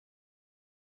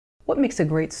What makes a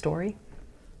great story?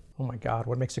 Oh my God,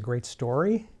 what makes a great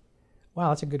story? Wow,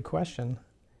 that's a good question.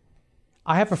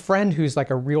 I have a friend who's like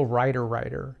a real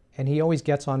writer, and he always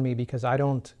gets on me because I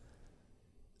don't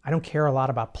care a lot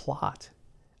about plot.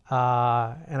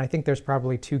 And I think there's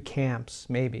probably two camps,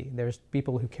 maybe. There's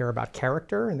people who care about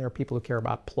character, and there are people who care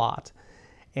about plot.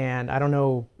 And I don't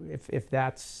know if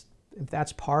that's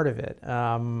part of it.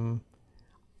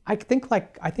 I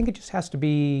think it just has to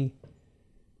be,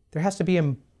 there has to be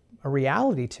a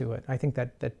reality to it. I think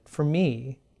that for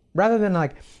me, rather than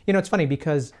like, it's funny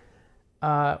because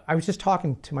I was just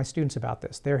talking to my students about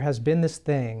this. There has been this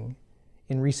thing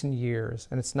in recent years,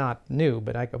 and it's not new,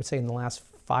 but I would say in the last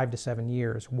 5 to 7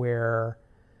 years, where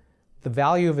the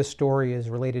value of a story is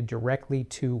related directly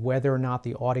to whether or not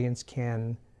the audience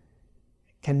cannot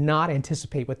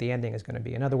anticipate what the ending is going to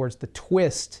be. In other words, the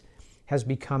twist has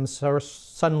become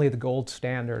suddenly the gold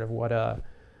standard of what a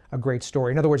great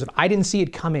story. In other words, if I didn't see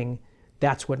it coming,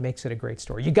 that's what makes it a great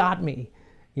story. You got me,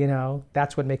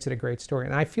 that's what makes it a great story.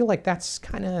 And I feel like that's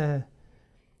kind of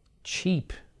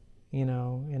cheap, in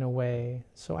a way.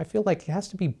 So I feel like it has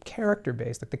to be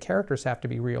character-based. Like the characters have to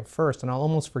be real first, and I'll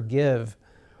almost forgive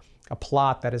a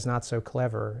plot that is not so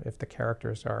clever if the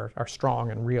characters are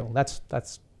strong and real. That's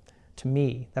to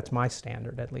me, that's my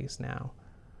standard, at least now.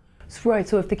 Right,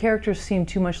 so if the characters seem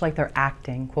too much like they're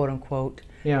acting, quote unquote,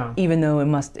 yeah, even though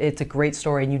it's a great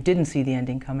story and you didn't see the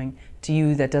ending coming, to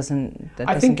you that doesn't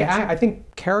I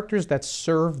think characters that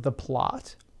serve the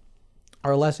plot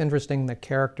are less interesting than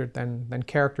characters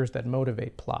that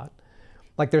motivate plot.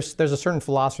 Like there's a certain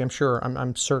philosophy,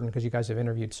 I'm certain because you guys have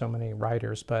interviewed so many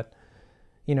writers, but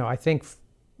I think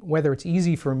whether it's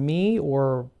easy for me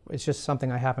or it's just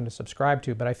something I happen to subscribe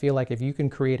to, but I feel like if you can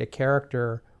create a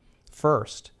character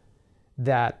first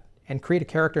and create a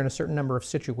character in a certain number of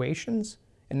situations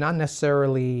and not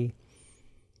necessarily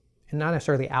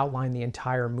outline the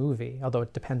entire movie, although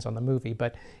it depends on the movie,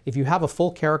 but if you have a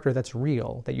full character that's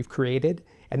real, that you've created,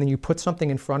 and then you put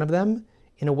something in front of them,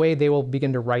 in a way they will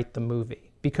begin to write the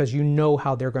movie because you know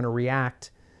how they're going to react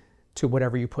to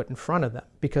whatever you put in front of them,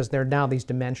 because they're now these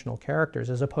dimensional characters,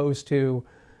 as opposed to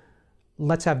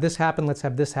let's have this happen, let's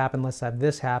have this happen, let's have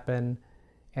this happen,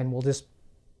 and we'll just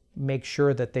make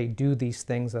sure that they do these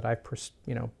things that I've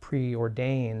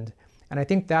preordained. And I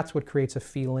think that's what creates a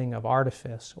feeling of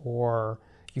artifice, or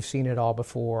you've seen it all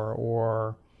before,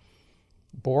 or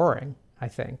boring, I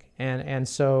think. And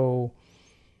so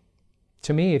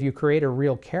to me, if you create a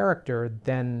real character,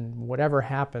 then whatever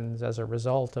happens as a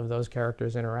result of those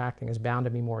characters interacting is bound to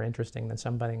be more interesting than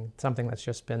something that's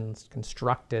just been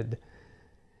constructed.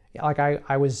 Like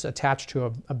I was attached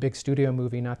to a big studio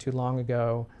movie not too long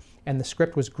ago, and the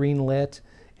script was greenlit,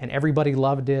 and everybody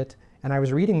loved it. And I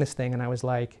was reading this thing, and I was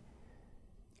like,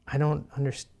 I don't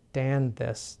understand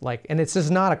this. And this is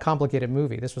not a complicated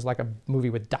movie. This was like a movie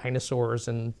with dinosaurs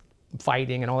and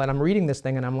fighting and all that. I'm reading this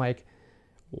thing, and I'm like,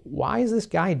 why is this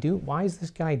guy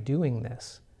doing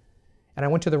this? And I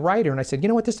went to the writer and I said,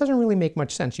 this doesn't really make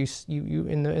much sense. You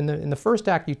in the first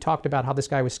act you talked about how this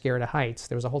guy was scared of heights.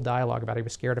 There was a whole dialogue about he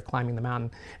was scared of climbing the mountain.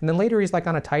 And then later he's like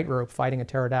on a tightrope fighting a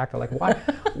pterodactyl. Like, why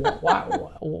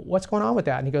what's going on with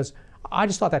that? And he goes, I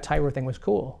just thought that tightrope thing was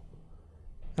cool.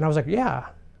 And I was like, yeah,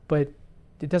 but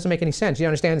it doesn't make any sense. You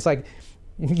understand? It's like,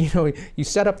 you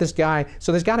set up this guy,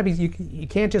 so there's got to be, you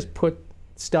can't just put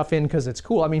stuff in because it's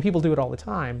cool. I mean, people do it all the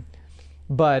time.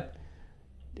 But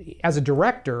as a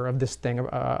director of this thing,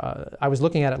 I was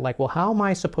looking at it like, well, how am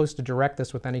I supposed to direct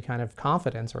this with any kind of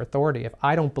confidence or authority if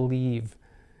I don't believe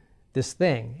this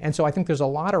thing? And so I think there's a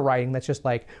lot of writing that's just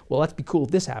like, well, let's be cool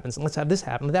if this happens, and let's have this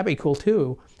happen, that'd be cool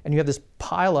too. And you have this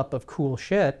pile up of cool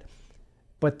shit,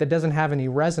 but that doesn't have any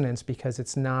resonance because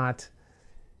it's not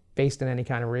based in any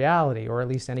kind of reality, or at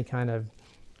least any kind of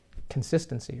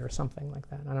consistency or something like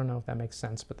that. I don't know if that makes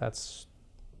sense, but that's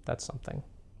something.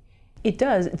 It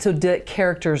does. So the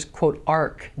character's quote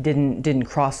arc didn't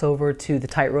cross over to the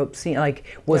tightrope scene.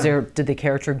 Like, did the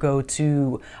character go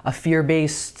to a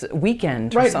fear-based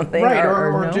weekend or something? Right,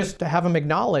 or no? Just to have him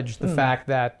acknowledge the fact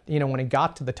that, when he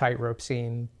got to the tightrope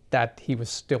scene, that he was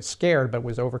still scared but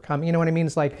was overcome. You know what I mean?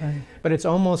 It's like, but it's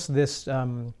almost this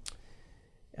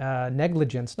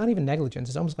negligence, not even negligence,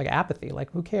 it's almost like apathy. Like,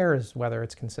 who cares whether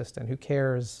it's consistent? Who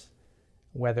cares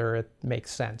whether it makes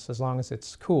sense, as long as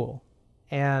it's cool?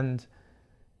 And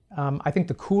I think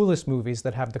the coolest movies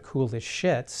that have the coolest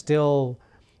shit still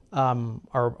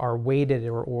are weighted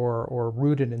or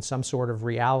rooted in some sort of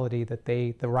reality that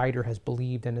the writer has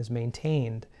believed and has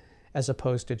maintained, as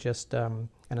opposed to just an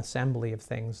assembly of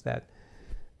things that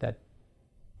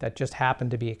just happen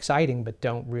to be exciting but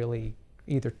don't really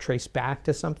either trace back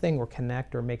to something or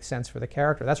connect or make sense for the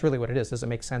character. That's really what it is. Does it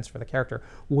make sense for the character?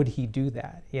 Would he do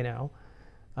that, you know?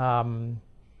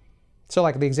 So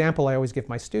like the example I always give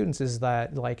my students is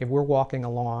that, like, if we're walking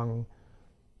along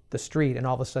the street and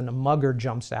all of a sudden a mugger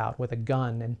jumps out with a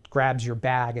gun and grabs your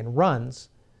bag and runs,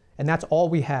 and that's all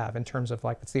we have in terms of,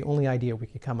 like, that's the only idea we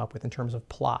could come up with in terms of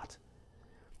plot.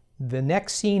 The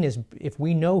next scene is, if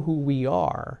we know who we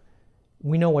are,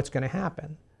 we know what's going to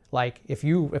happen. Like, if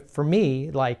for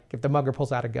me, like, if the mugger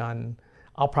pulls out a gun,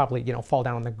 I'll probably, you know, fall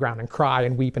down on the ground and cry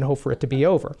and weep and hope for it to be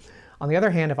over. On the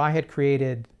other hand, if I had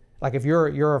created, like, if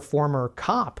you're a former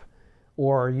cop,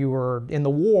 or you were in the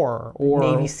war, or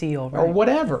Navy SEAL, right? or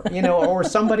whatever, you know, or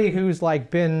somebody who's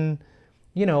like been,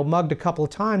 you know, mugged a couple of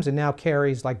times and now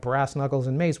carries like brass knuckles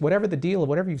and mace, whatever the deal,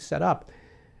 whatever you've set up,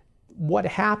 what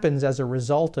happens as a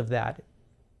result of that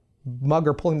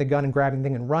mugger pulling the gun and grabbing the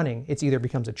thing and running? It's either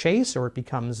becomes a chase, or it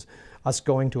becomes us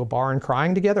going to a bar and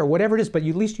crying together, or whatever it is, but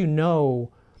at least you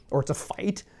know, or it's a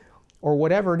fight, or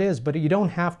whatever it is, but you don't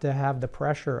have to have the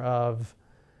pressure of,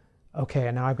 okay,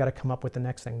 and now I've got to come up with the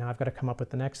next thing, now I've got to come up with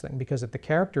the next thing, because if the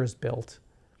character is built,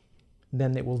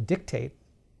 then it will dictate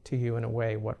to you in a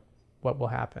way what will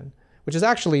happen, which is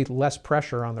actually less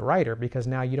pressure on the writer, because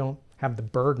now you don't have the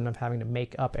burden of having to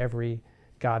make up every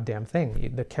goddamn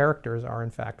thing. The characters are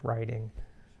in fact writing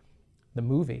the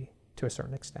movie to a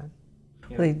certain extent.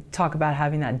 They talk about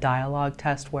having that dialogue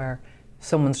test where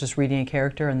someone's just reading a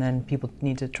character and then people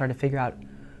need to try to figure out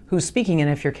who's speaking, and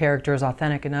if your character is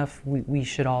authentic enough, we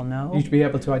should all know. You should be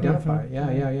able to identify.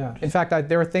 Yeah. In fact,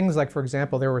 there are things like, for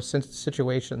example, there were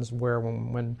situations where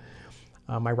when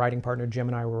my writing partner Jim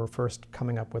and I were first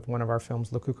coming up with one of our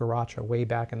films, La Cucaracha, way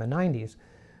back in the 90s,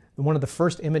 one of the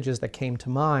first images that came to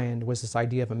mind was this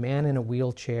idea of a man in a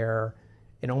wheelchair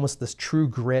in almost this True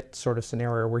Grit sort of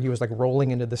scenario where he was like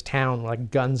rolling into this town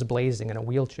like guns blazing in a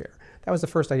wheelchair. That was the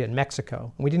first idea in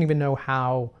Mexico. And we didn't even know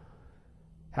how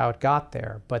it got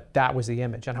there, but that was the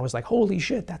image. And I was like, holy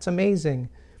shit, that's amazing.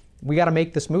 We got to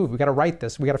make this move. We got to write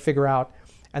this. We got to figure out.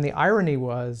 And the irony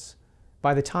was,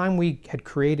 by the time we had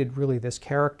created really this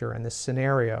character and this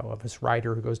scenario of this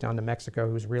writer who goes down to Mexico,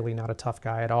 who's really not a tough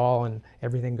guy at all, and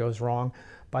everything goes wrong,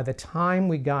 by the time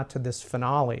we got to this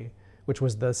finale, which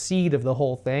was the seed of the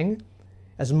whole thing,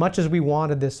 as much as we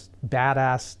wanted this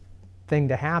badass thing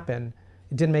to happen,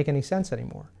 it didn't make any sense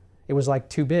anymore. It was like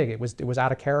too big. It was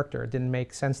out of character. It didn't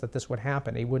make sense that this would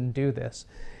happen. He wouldn't do this.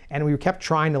 And we kept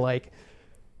trying to like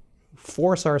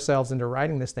force ourselves into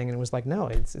writing this thing, and it was like, no,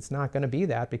 it's not going to be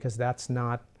that, because that's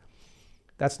not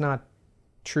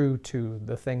true to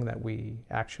the thing that we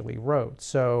actually wrote.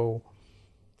 So,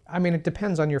 I mean, it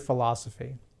depends on your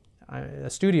philosophy. A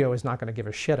studio is not going to give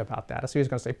a shit about that. A studio's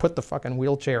going to say, put the fucking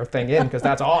wheelchair thing in because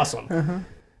that's awesome.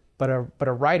 But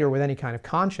a writer with any kind of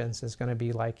conscience is going to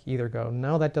be like, either go,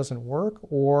 no, that doesn't work,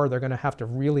 or they're going to have to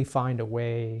really find a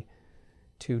way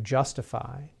to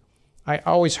justify. I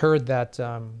always heard that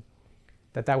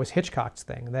that was Hitchcock's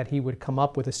thing, that he would come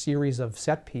up with a series of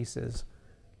set pieces.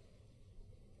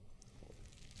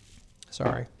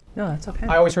 Sorry. No, that's okay.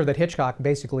 I always heard that Hitchcock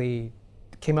basically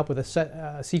came up with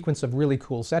a sequence of really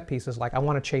cool set pieces, like, I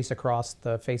want to chase across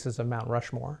the faces of Mount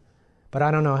Rushmore, but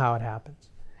I don't know how it happens.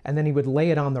 And then he would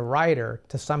lay it on the writer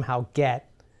to somehow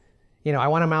get, you know, I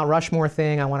want a Mount Rushmore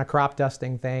thing, I want a crop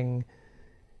dusting thing,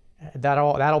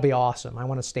 that'll be awesome. I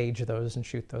want to stage those and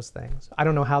shoot those things. I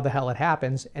don't know how the hell it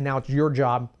happens, and now it's your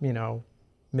job, you know,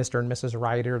 Mr. and Mrs.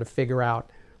 Writer, to figure out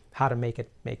how to make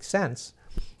it make sense.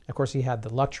 Of course, he had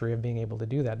the luxury of being able to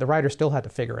do that. The writer still had to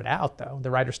figure it out, though. The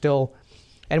writer still,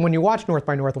 and when you watch North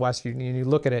by Northwest, you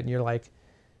look at it and you're like,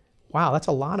 wow, that's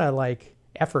a lot of like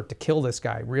effort to kill this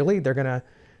guy. Really? They're gonna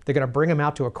bring him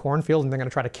out to a cornfield and they're gonna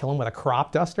try to kill him with a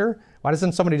crop duster? Why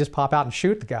doesn't somebody just pop out and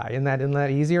shoot the guy? Isn't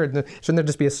that easier? Shouldn't there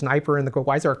just be a sniper in the,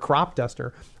 why is there a crop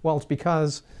duster? Well, it's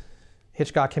because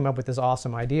Hitchcock came up with this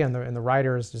awesome idea, and the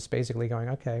writer is just basically going,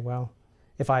 okay, well,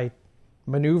 if I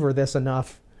maneuver this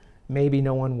enough, maybe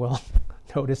no one will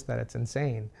notice that it's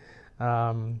insane.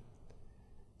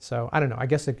 So I don't know. I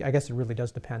guess it really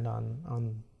does depend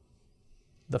on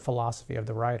the philosophy of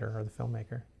the writer or the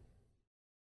filmmaker.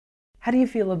 How do you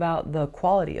feel about the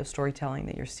quality of storytelling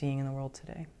that you're seeing in the world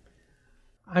today?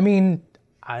 I mean,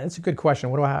 that's a good question.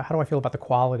 How do I feel about the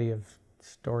quality of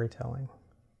storytelling?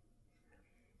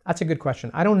 That's a good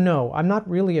question. I don't know. I'm not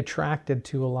really attracted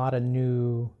to a lot of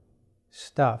new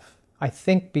stuff. I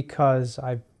think because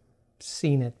I've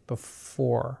seen it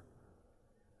before.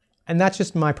 And that's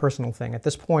just my personal thing. At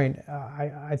this point,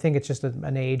 I think it's just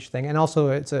an age thing. And also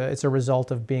it's a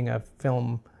result of being a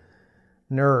film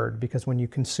nerd, because when you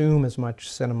consume as much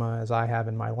cinema as I have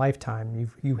in my lifetime,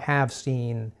 you have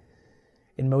seen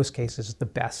in most cases, the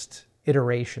best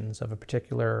iterations of a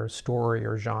particular story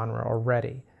or genre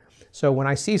already. So when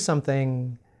I see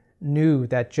something new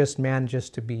that just manages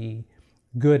to be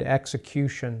good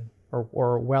execution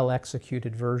or a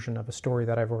well-executed version of a story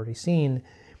that I've already seen,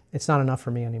 it's not enough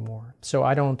for me anymore. So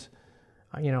I don't,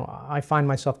 I find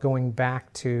myself going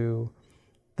back to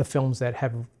the films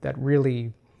that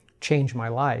really changed my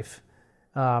life,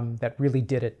 that really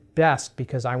did it best,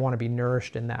 because I want to be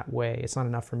nourished in that way. It's not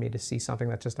enough for me to see something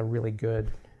that's just a really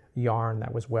good yarn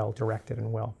that was well directed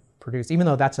and well produced, even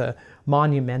though that's a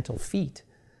monumental feat.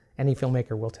 Any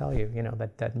filmmaker will tell you,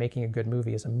 that making a good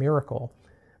movie is a miracle.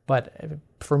 But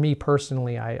for me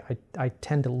personally, I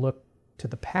tend to look to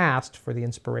the past for the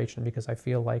inspiration, because I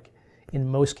feel like in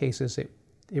most cases it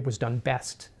was done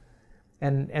best.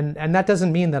 And that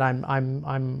doesn't mean that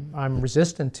I'm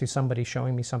resistant to somebody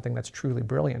showing me something that's truly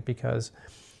brilliant, because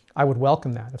I would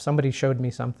welcome that. If somebody showed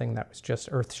me something that was just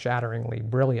earth-shatteringly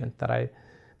brilliant,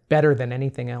 better than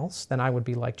anything else, then I would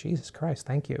be like, Jesus Christ,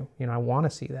 thank you. I want to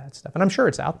see that stuff. And I'm sure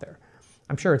it's out there.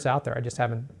 I just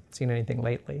haven't seen anything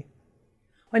lately.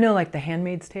 I know, like The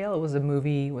Handmaid's Tale, it was a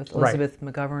movie with Elizabeth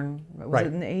McGovern. Was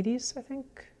it in the 80s, I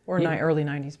think? Or early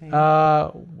 90s, maybe?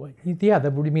 Yeah,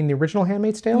 you mean the original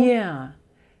Handmaid's Tale? Yeah.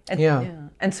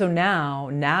 And so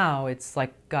now it's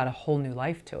like got a whole new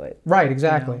life to it. Right,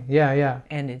 exactly. Yeah.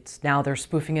 And now they're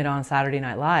spoofing it on Saturday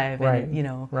Night Live. Right,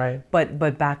 and right.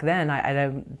 But back then, I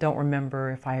don't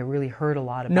remember if I really heard a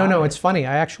lot about it. No, it's funny.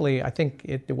 I think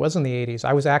it was in the 80s.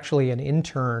 I was actually an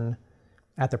intern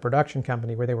at the production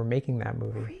company where they were making that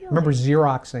movie. Really? I remember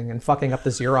Xeroxing and fucking up the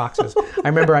Xeroxes.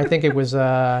 I think it was,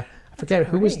 I forget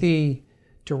who was the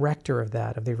director of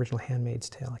the original Handmaid's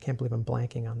Tale. I can't believe I'm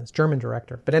blanking on this. German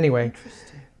director. But anyway,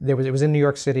 it was in New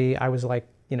York City. I was like,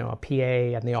 a PA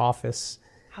in the office.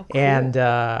 How cool. And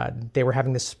they were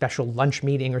having this special lunch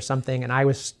meeting or something, and I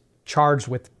was charged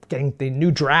with getting the new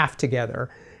draft together.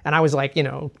 And I was like,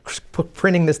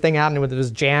 printing this thing out, and it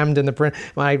was jammed in the print.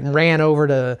 When I ran over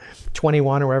to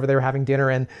 21 or wherever they were having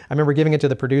dinner, and I remember giving it to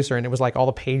the producer, and it was like all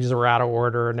the pages were out of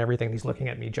order and everything. He's looking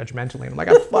at me judgmentally. I'm like,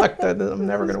 fuck, I'm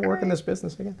never going to work in this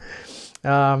business again.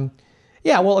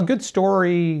 Yeah, well, a good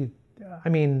story,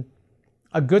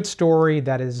 a good story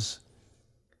that a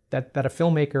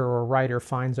filmmaker or a writer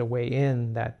finds a way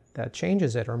in that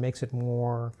changes it or makes it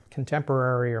more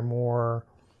contemporary or more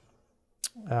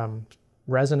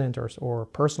resonant or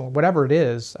personal, whatever it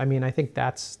is. I think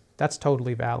that's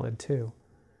totally valid too.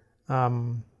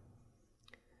 But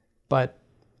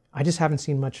I just haven't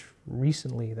seen much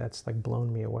recently that's like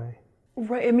blown me away.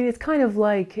 Right. It's kind of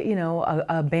like,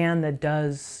 a band that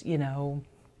does, When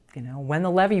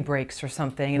the Levee Breaks or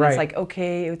something. And right. It's like,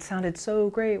 okay, it sounded so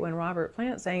great when Robert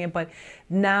Plant sang it, but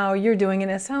now you're doing it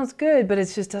and it sounds good, but it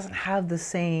just doesn't have the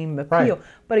same appeal. Right.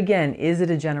 But again, is it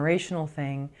a generational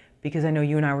thing? Because I know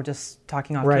you and I were just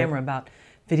talking off right. camera about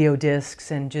video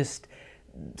discs and just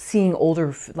seeing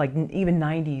older, like even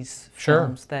 90s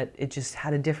films, that it just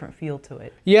had a different feel to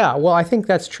it. Yeah, well, I think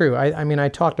that's true. I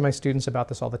talk to my students about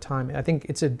this all the time. I think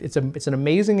it's an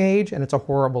amazing age and it's a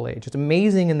horrible age. It's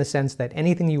amazing in the sense that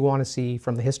anything you want to see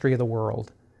from the history of the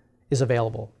world is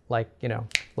available, like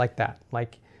that.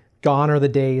 Like, gone are the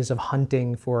days of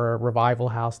hunting for a revival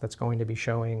house that's going to be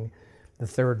showing The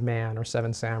Third Man or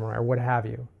Seven Samurai or what have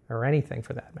you, or anything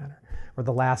for that matter, or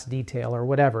The Last Detail or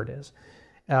whatever it is.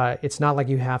 It's not like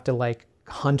you have to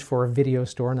hunt for a video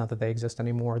store, not that they exist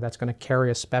anymore, that's going to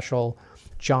carry a special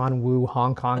John Woo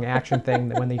Hong Kong action thing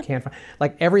that when they can't find.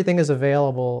 Everything is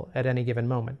available at any given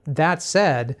moment. That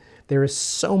said, there is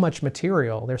so much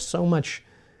material, there's so much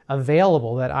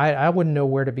available that I wouldn't know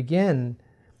where to begin.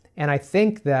 And I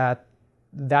think that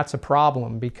that's a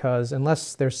problem, because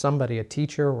unless there's somebody, a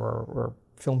teacher or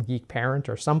film geek parent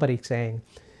or somebody saying,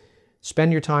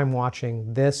 spend your time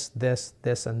watching this,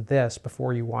 and this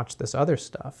before you watch this other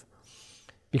stuff,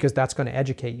 because that's going to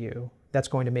educate you. That's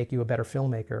going to make you a better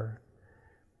filmmaker.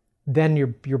 Then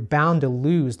you're bound to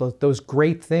lose those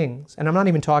great things. And I'm not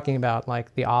even talking about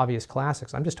the obvious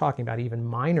classics. I'm just talking about even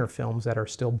minor films that are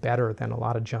still better than a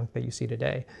lot of junk that you see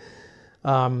today.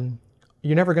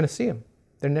 You're never going to see them.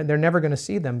 They're never going to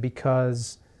see them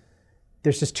because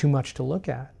there's just too much to look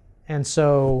at. And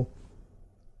so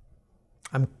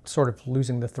I'm sort of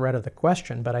losing the thread of the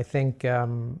question, but I think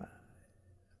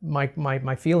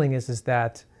my feeling is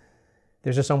that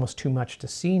there's just almost too much to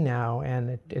see now,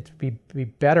 and it'd be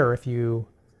better if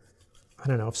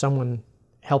if someone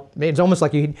helped. It's almost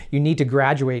like you need to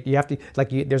graduate. You have to,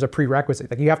 there's a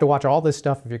prerequisite. You have to watch all this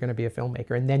stuff if you're going to be a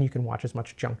filmmaker, and then you can watch as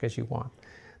much junk as you want.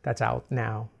 That's out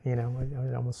now,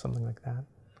 almost something like that.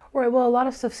 Right. Well, a lot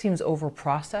of stuff seems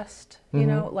over-processed, you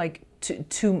know, like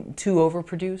too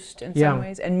overproduced in some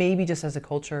ways. And maybe just as a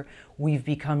culture, we've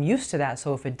become used to that.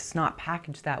 So if it's not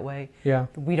packaged that way,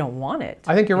 we don't want it.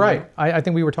 I think you're right. I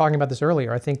think we were talking about this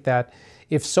earlier. I think that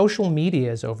if social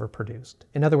media is overproduced,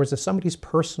 in other words, if somebody's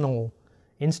personal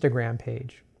Instagram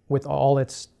page with all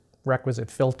its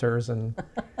requisite filters and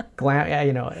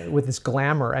with this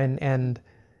glamour and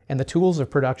the tools of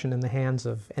production in the hands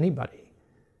of anybody,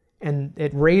 and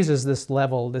it raises this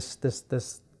level, this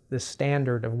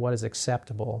standard of what is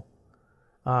acceptable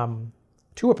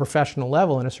to a professional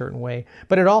level in a certain way.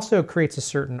 But it also creates a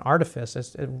certain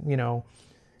artifice.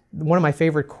 One of my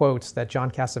favorite quotes that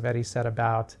John Cassavetes said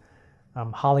about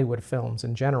Hollywood films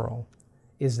in general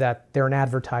is that they're an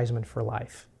advertisement for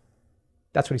life.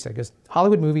 That's what he said, because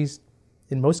Hollywood movies,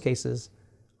 in most cases,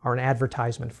 are an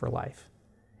advertisement for life.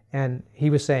 And he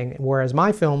was saying, whereas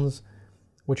my films,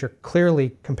 which are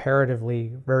clearly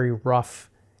comparatively very rough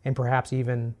and perhaps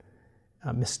even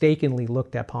mistakenly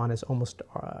looked upon as almost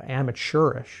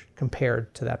amateurish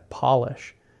compared to that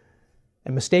polish,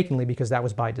 and mistakenly because that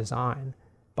was by design,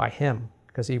 by him,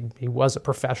 because he was a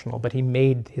professional, but he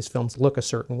made his films look a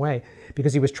certain way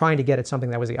because he was trying to get at something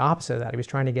that was the opposite of that. He was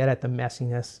trying to get at the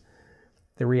messiness,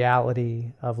 the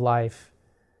reality of life,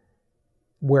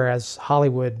 whereas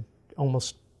Hollywood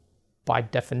almost by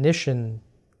definition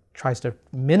tries to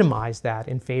minimize that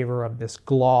in favor of this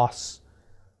gloss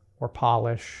or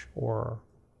polish or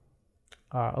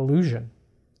illusion,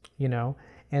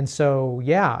 And so,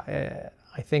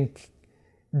 I think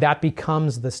that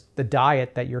becomes the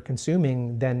diet that you're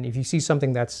consuming. Then if you see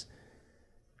something that's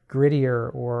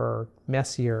grittier or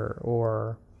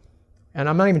messier and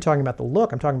I'm not even talking about the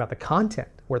look, I'm talking about the content,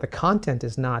 where the content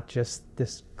is not just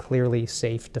this clearly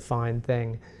safe, defined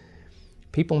thing.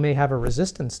 People may have a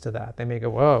resistance to that. They may go,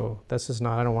 whoa,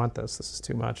 I don't want this. This is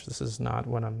too much. This is not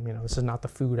what this is not the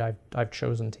food I've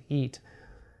chosen to eat.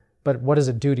 But what does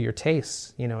it do to your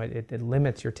tastes? It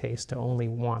limits your taste to only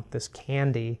want this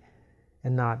candy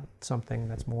and not something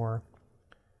that's more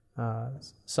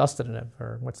sustainable,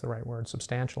 or what's the right word?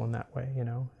 Substantial in that way,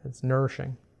 It's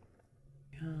nourishing.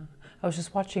 Yeah. I was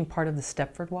just watching part of the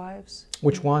Stepford Wives.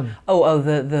 Which one? The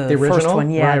original? First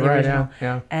one, yeah, right, the original.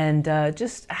 Yeah. And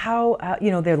just how,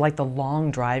 they're like the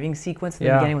long driving sequence in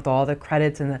the beginning with all the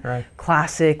credits and the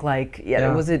classic,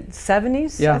 was it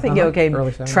 70s? Yeah, I think,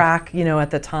 early 70s. Track, at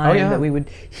the time that we would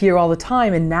hear all the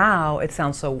time. And now it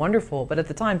sounds so wonderful. But at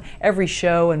the time, every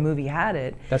show and movie had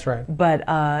it. That's right. But,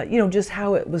 just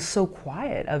how it was so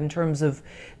quiet in terms of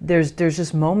there's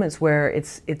just moments where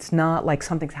it's not like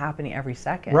something's happening every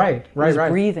second. Right.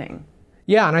 Breathing.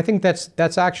 Yeah, and I think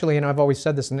that's actually, and I've always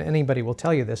said this, and anybody will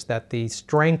tell you this, that the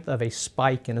strength of a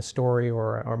spike in a story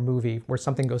or a movie where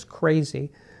something goes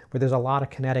crazy, where there's a lot of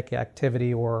kinetic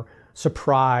activity or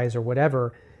surprise or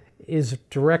whatever, is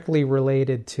directly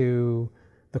related to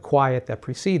the quiet that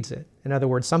precedes it. In other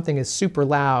words, something is super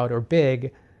loud or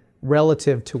big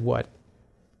relative to what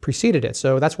preceded it.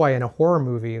 So that's why in a horror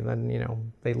movie, then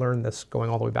they learned this going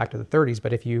all the way back to the 30s,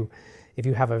 but if you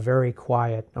have a very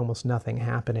quiet, almost nothing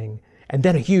happening, and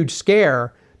then a huge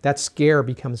scare, that scare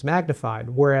becomes magnified.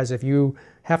 Whereas if you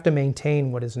have to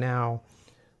maintain what is now,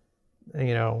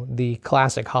 the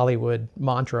classic Hollywood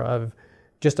mantra of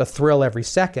just a thrill every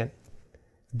second,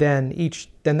 then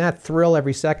that thrill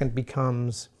every second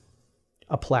becomes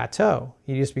a plateau.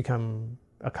 You just become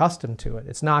accustomed to it.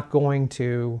 It's not going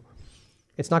to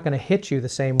hit you the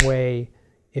same way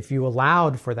if you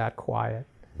allowed for that quiet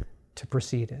to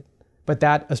precede it. But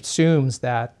that assumes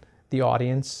that the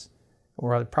audience,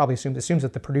 or it probably assumes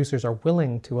that the producers are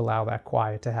willing to allow that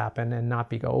quiet to happen and not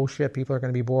go, oh shit, people are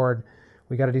going to be bored.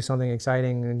 We got to do something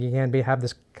exciting, and you can't have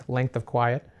this length of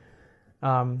quiet.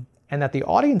 And that the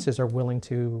audiences are willing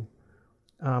to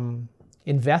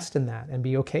invest in that and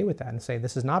be okay with that and say,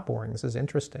 this is not boring, this is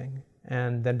interesting,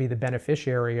 and then be the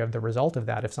beneficiary of the result of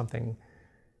that if something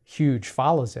huge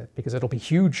follows it, because it'll be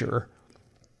huger,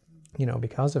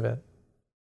 because of it.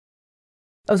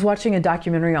 I was watching a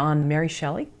documentary on Mary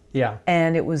Shelley. Yeah.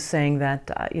 And it was saying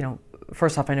that,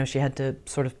 first off, I know she had to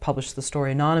sort of publish the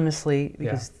story anonymously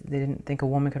because they didn't think a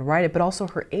woman could write it, but also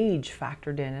her age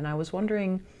factored in. And I was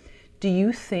wondering, do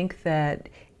you think that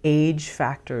age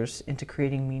factors into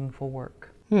creating meaningful work?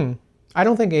 I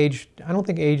don't think age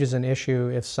is an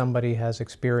issue if somebody has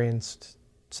experienced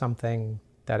something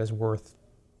that is worth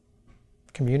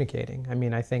communicating. I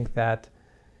mean, I think that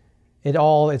it's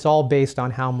all based on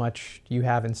how much you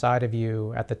have inside of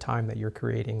you at the time that you're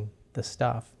creating the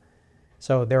stuff.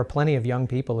 So there are plenty of young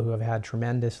people who have had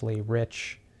tremendously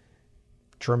rich,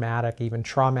 dramatic, even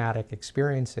traumatic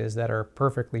experiences that are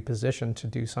perfectly positioned to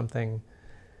do something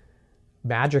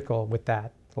magical with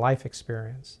that life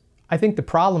experience. I think the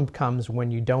problem comes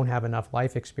when you don't have enough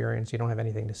life experience, you don't have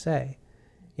anything to say.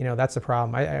 You know, that's the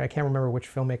problem. I can't remember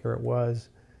which filmmaker it was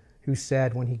who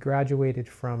said when he graduated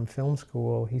from film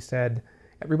school, he said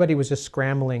everybody was just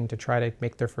scrambling to try to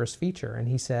make their first feature. And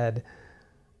he said,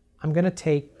 I'm going to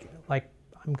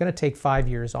take 5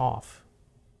 years off,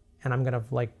 and I'm going to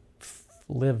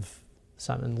live.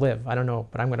 I don't know,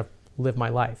 but I'm going to live my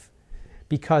life.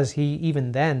 Because he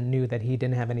even then knew that he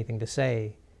didn't have anything to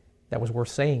say that was worth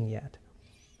saying yet.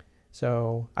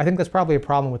 So I think that's probably a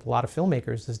problem with a lot of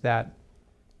filmmakers, is that,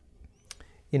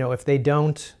 you know, if they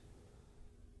don't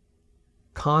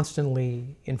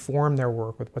constantly inform their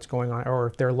work with what's going on, or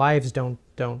if their lives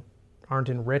aren't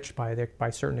enriched by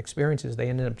certain experiences, they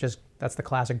end up just, that's the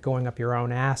classic going up your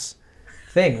own ass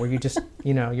thing, where you just,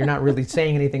 you know, you're not really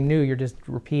saying anything new, you're just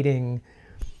repeating.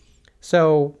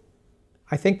 So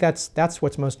I think that's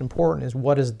what's most important, is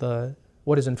what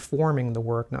is informing the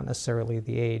work, not necessarily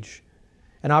the age.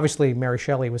 And obviously Mary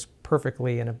Shelley was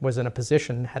was in a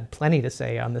position, had plenty to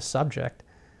say on this subject,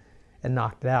 and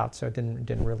knocked it out, so it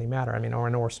didn't really matter. I mean,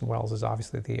 Orson Welles is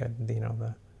obviously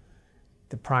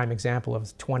the prime example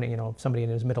of somebody in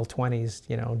his middle 20s,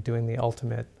 you know, doing the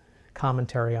ultimate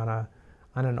commentary on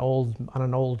an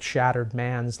old shattered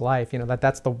man's life. You know,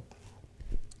 that's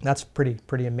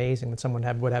pretty amazing that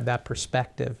someone would have that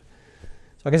perspective.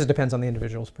 So I guess it depends on the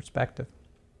individual's perspective.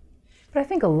 But I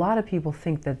think a lot of people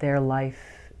think that their life,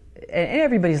 and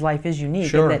everybody's life is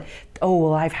unique, sure. And that, oh,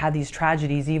 well, I've had these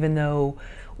tragedies, even though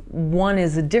one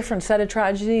is a different set of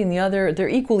tragedy and the other, they're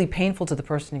equally painful to the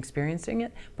person experiencing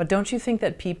it. But don't you think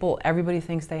that everybody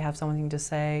thinks they have something to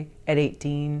say at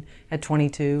 18, at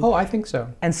 22? Oh, I think so.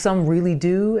 And some really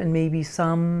do, and maybe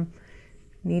some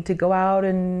need to go out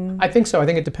and... I think so. I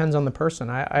think it depends on the person.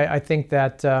 I think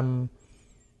that,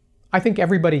 I think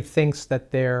everybody thinks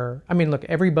that look,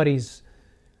 everybody's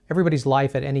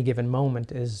life at any given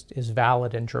moment is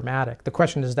valid and dramatic. The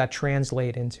question is, does that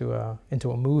translate into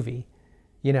a movie?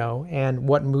 You know, and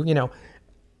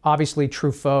obviously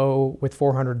Truffaut with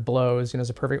 400 Blows, you know, is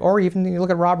a perfect, or even you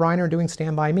look at Rob Reiner doing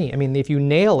Stand By Me. I mean, if you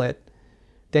nail it,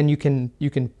 then you can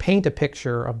paint a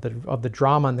picture of the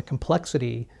drama and the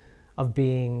complexity of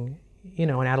being, you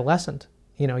know, an adolescent.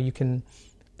 You know,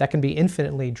 that can be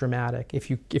infinitely dramatic if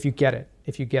you get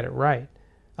it right.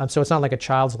 So it's not like a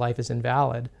child's life is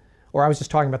invalid. Or I was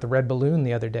just talking about The Red Balloon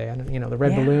the other day, and you know, The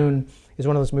Red Balloon is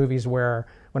one of those movies where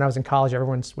when I was in college,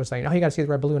 everyone was saying, "Oh, you got to see The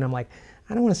Red Balloon." I'm like,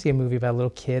 I don't want to see a movie about a little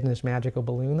kid and his magical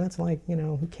balloon. That's like, you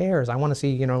know, who cares? I want to see,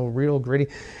 you know, real gritty.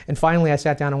 And finally, I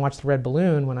sat down and watched The Red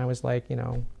Balloon when I was like, you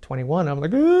know, 21. I'm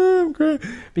like, oh, okay,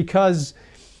 because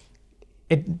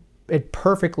it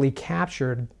perfectly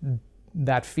captured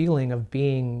that feeling of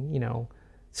being, you know,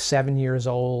 7 years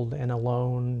old and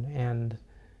alone, and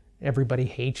everybody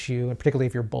hates you, and particularly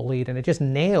if you're bullied, and it just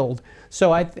nailed.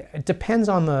 So it depends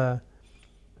on the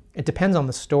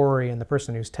story and the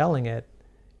person who's telling it.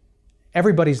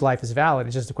 Everybody's life is valid.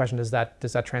 It's just a question, does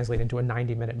that translate into a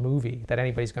 90-minute movie that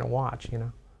anybody's going to watch, you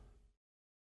know?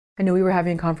 I know we were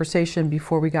having a conversation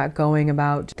before we got going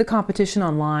about the competition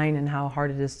online and how hard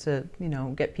it is to, you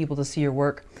know, get people to see your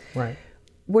work. Right.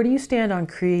 Where do you stand on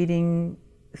creating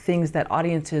things that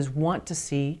audiences want to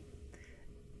see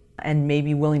and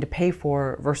maybe willing to pay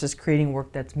for, versus creating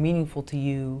work that's meaningful to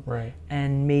you, right,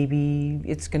 and maybe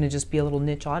it's going to just be a little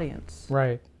niche audience?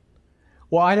 Right.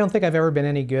 Well, I don't think I've ever been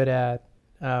any good at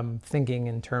thinking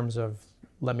in terms of,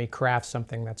 let me craft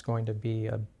something that's going to be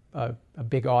a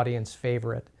big audience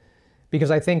favorite,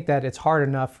 because I think that it's hard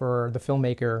enough for the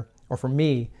filmmaker, or for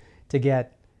me, to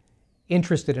get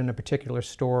interested in a particular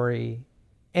story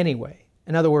anyway.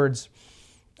 In other words,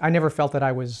 I never felt that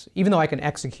I was, even though I can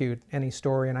execute any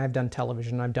story, and I've done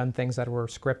television, I've done things that were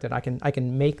scripted, I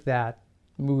can make that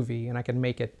movie, and I can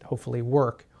make it hopefully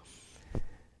work.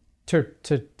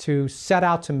 To set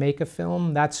out to make a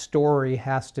film, that story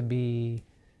has to be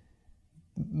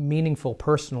meaningful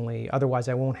personally, otherwise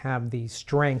I won't have the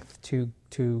strength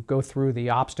to go through the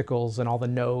obstacles and all the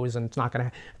no's, and it's not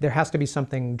gonna, there has to be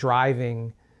something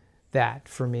driving that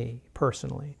for me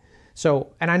personally.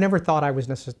 So, and I never thought I was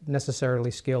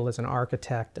necessarily skilled as an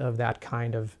architect of that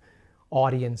kind of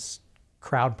audience,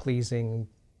 crowd-pleasing,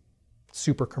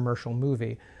 super commercial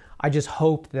movie. I just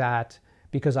hope that,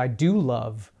 because I do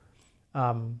love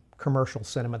commercial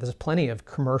cinema, there's plenty of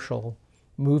commercial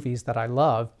movies that I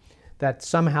love, that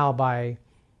somehow by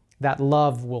that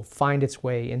love will find its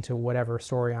way into whatever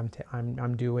story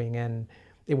I'm doing, and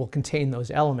it will contain those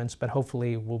elements, but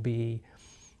hopefully will be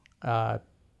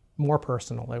more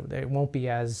personal. It won't be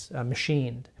as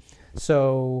machined.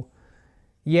 So,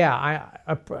 yeah,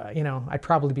 I'd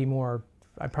probably be more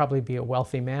I'd probably be a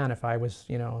wealthy man if I was,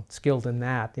 skilled in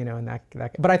that, and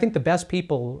that. But I think the best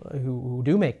people who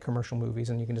do make commercial movies,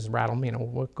 and you can just rattle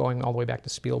them, going all the way back to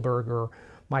Spielberg or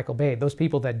Michael Bay, those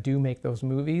people that do make those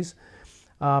movies,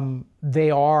 that's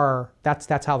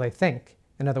how they think.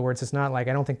 In other words, it's not like,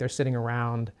 I don't think they're sitting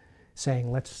around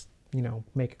saying, let's,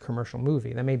 make a commercial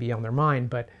movie. That may be on their mind,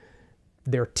 but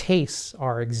their tastes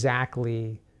are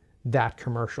exactly that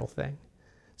commercial thing.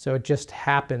 So it just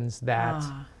happens that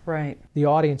right. the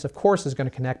audience, of course, is going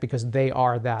to connect because they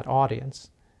are that audience,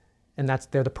 and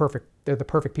they're the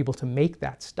perfect people to make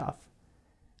that stuff.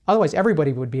 Otherwise,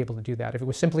 everybody would be able to do that. If it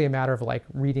was simply a matter of like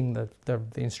reading the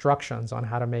instructions on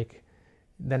how to make,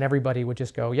 then everybody would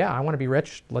just go, yeah, I want to be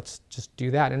rich. Let's just do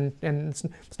that. And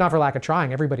it's not for lack of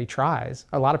trying. Everybody tries.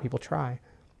 A lot of people try.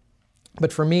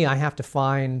 But for me, I have to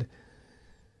find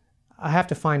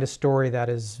a story that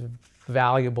is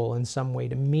valuable in some way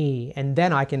to me, and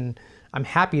then I'm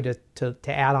happy to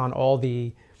add on all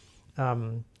the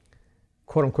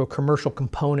quote unquote commercial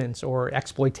components or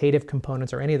exploitative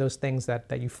components or any of those things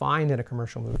that you find in a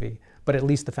commercial movie, but at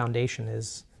least the foundation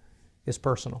is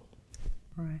personal.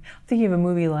 Right. I'm thinking of a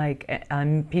movie like,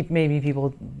 maybe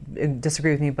people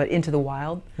disagree with me, but Into the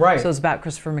Wild. Right. So it's about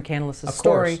Christopher McCandless's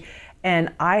story. Course.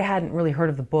 And I hadn't really heard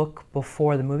of the book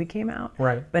before the movie came out.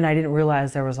 Right. And I didn't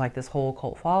realize there was like this whole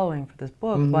cult following for this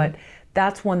book. Mm-hmm. But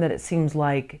that's one that it seems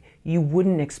like you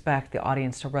wouldn't expect the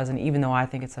audience to resonate, even though I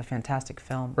think it's a fantastic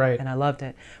film. Right. And I loved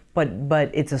it. But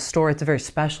it's a story, it's a very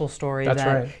special story. That's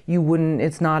that right. You wouldn't,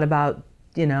 it's not about,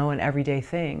 an everyday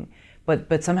thing.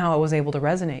 But somehow it was able to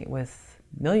resonate with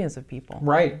millions of people.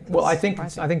 Right. Well, I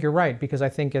think you're right, because I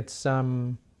think it's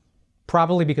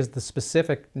probably because the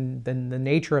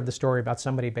nature of the story about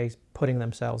somebody putting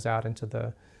themselves out into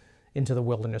the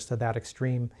wilderness to that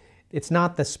extreme. It's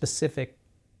not the specific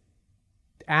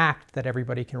act that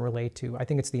everybody can relate to. I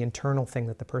think it's the internal thing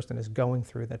that the person is going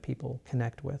through that people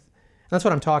connect with. And that's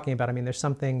what I'm talking about. I mean, there's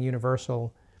something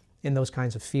universal in those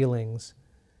kinds of feelings.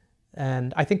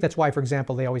 And I think that's why, for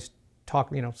example, they always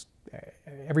talk,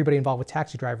 everybody involved with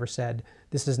Taxi Driver said,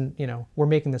 this isn't, we're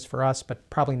making this for us, but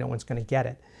probably no one's going to get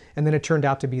it. And then it turned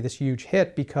out to be this huge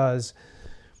hit because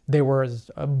there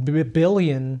was a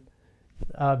billion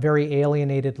very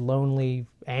alienated, lonely,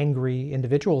 angry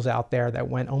individuals out there that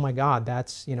went, oh my God,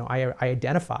 that's, I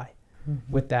identify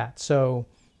with that. So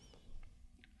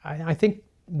I think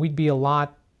we'd be a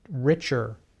lot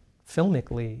richer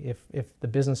filmically if the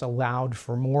business allowed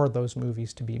for more of those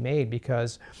movies to be made,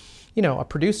 because a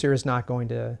producer is not going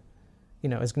to,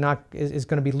 is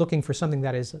going to be looking for something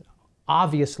that is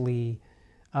obviously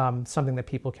something that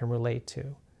people can relate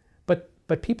to.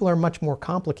 But people are much more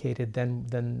complicated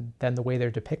than the way they're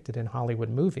depicted in Hollywood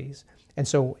movies. And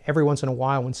so every once in a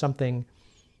while, when something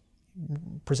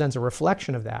presents a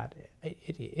reflection of that,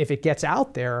 if it gets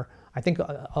out there, I think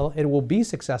it will be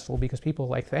successful, because people are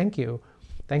like, thank you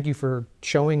for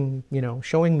showing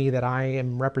me that I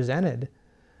am represented.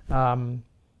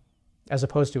 As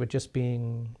opposed to it just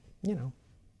being,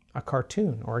 a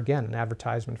cartoon or, again, an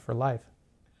advertisement for life.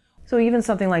 So even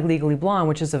something like Legally Blonde,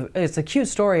 which is it's a cute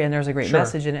story and there's a great Sure.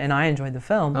 message in it, and I enjoyed the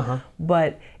film,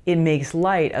 but it makes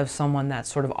light of someone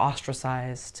that's sort of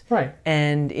ostracized. Right.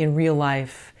 And in real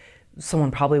life,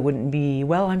 someone probably wouldn't be,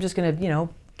 well, I'm just going to,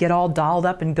 get all dolled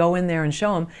up and go in there and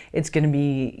show them. It's going to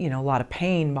be, a lot of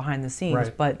pain behind the scenes.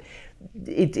 Right. But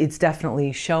it's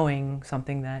definitely showing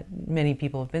something that many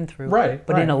people have been through, right,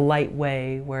 but right. in a light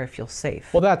way where it feels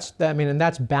safe. Well, and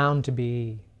that's bound to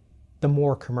be the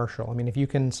more commercial. I mean, if you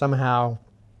can somehow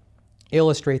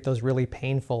illustrate those really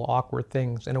painful, awkward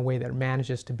things in a way that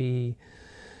manages to be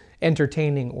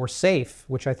entertaining or safe,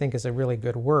 which I think is a really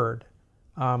good word,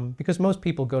 because most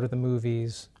people go to the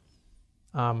movies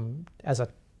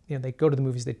they go to the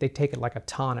movies, they take it like a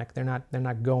tonic. They're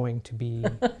not going to be.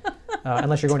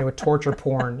 Unless you're going to a torture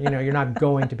porn, you're not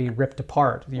going to be ripped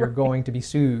apart. You're going to be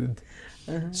soothed.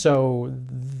 So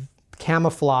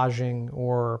camouflaging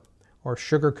or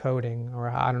sugarcoating, or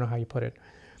I don't know how you put it,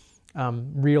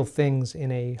 real things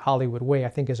in a Hollywood way, I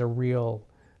think that's a real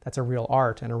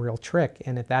art and a real trick.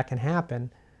 And if that can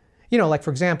happen, like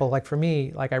for example, like for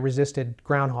me, like I resisted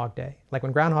Groundhog Day. Like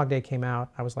when Groundhog Day came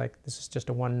out, I was like, this is just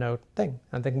a one-note thing.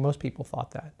 I think most people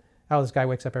thought that. Oh, this guy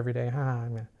wakes up every day.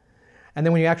 And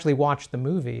then when you actually watch the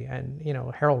movie, and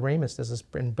Harold Ramis does this,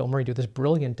 and Bill Murray do this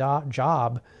brilliant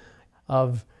job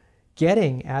of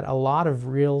getting at a lot of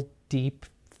real deep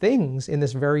things in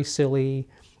this very silly,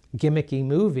 gimmicky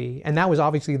movie, and that was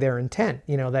obviously their intent.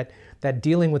 That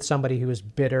dealing with somebody who is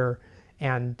bitter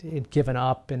and had given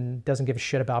up and doesn't give a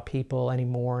shit about people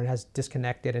anymore and has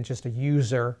disconnected and just a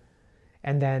user,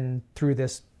 and then through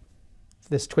this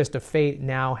this twist of fate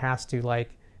now has to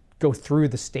like go through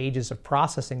the stages of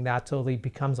processing that till he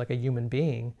becomes like a human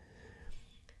being.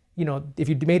 You know, if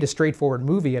you made a straightforward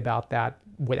movie about that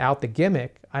without the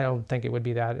gimmick, I don't think it would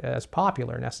be that as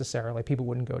popular necessarily. People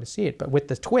wouldn't go to see it. But with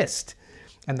the twist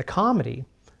and the comedy,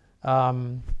 let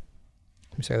me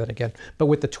say that again. But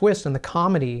with the twist and the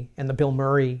comedy and the Bill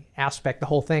Murray aspect, the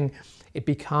whole thing, it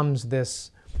becomes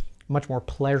this much more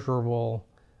pleasurable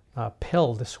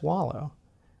pill to swallow.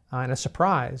 And a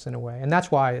surprise in a way. And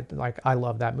that's why like I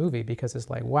love that movie, because it's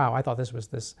like, wow, I thought this was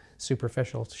this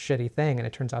superficial, shitty thing, and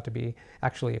it turns out to be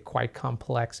actually a quite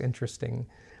complex, interesting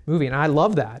movie. And I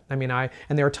love that. I mean,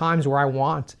 and there are times where I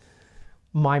want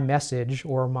my message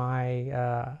or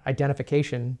my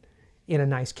identification in a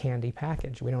nice candy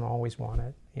package. We don't always want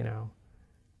it, you know,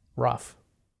 rough.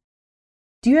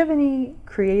 Do you have any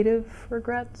creative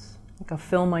regrets? Like a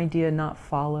film idea not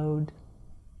followed?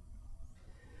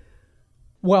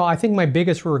 Well, I think my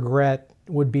biggest regret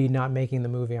would be not making the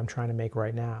movie I'm trying to make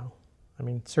right now. I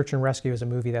mean, Search and Rescue is a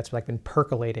movie that's like been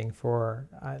percolating for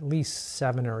at least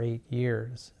 7 or 8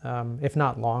 years, if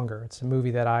not longer. It's a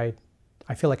movie that I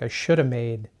feel like I should have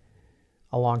made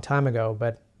a long time ago,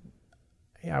 but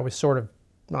I was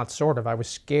I was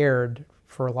scared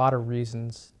for a lot of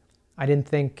reasons. I didn't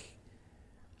think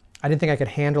I could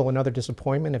handle another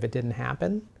disappointment if it didn't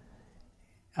happen.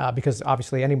 Because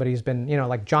obviously anybody who's been, you know,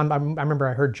 like John, I remember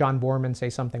I heard John Borman say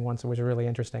something once that was really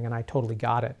interesting, and I totally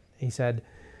got it. He said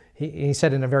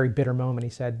in a very bitter moment, he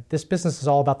said, "This business is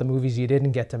all about the movies you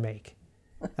didn't get to make."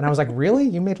 And I was like, really?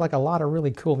 You made like a lot of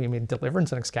really cool, you made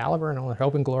Deliverance and Excalibur and all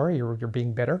Hope and Glory, you're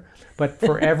being bitter. But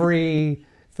for every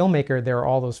filmmaker, there are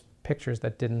all those pictures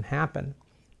that didn't happen,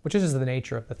 which is the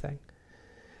nature of the thing.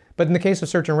 But in the case of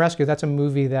Search and Rescue, that's a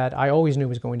movie that I always knew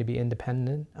was going to be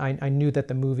independent. I knew that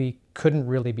the movie couldn't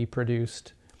really be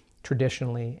produced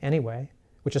traditionally anyway,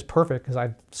 which is perfect because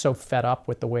I'm so fed up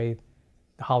with the way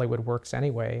Hollywood works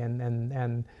anyway.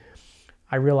 And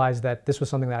I realized that this was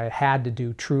something that I had to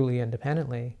do truly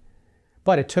independently.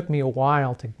 But it took me a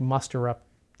while to muster up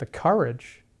the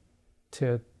courage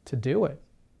to do it.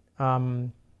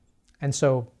 And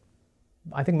so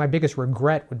I think my biggest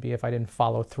regret would be if I didn't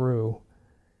follow through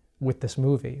with this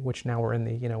movie, which now we're in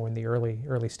the, you know, in the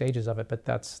early stages of it. But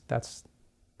that's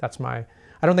my,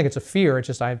 I don't think it's a fear. It's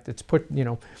just I'm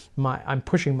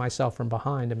pushing myself from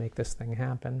behind to make this thing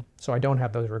happen. So I don't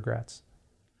have those regrets.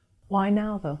 Why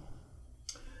now, though?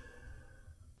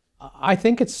 I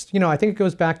think it's, you know, I think it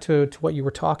goes back to what you were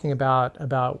talking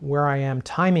about where I am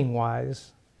timing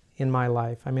wise in my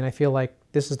life. I mean, I feel like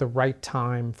this is the right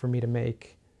time for me to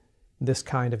make this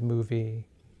kind of movie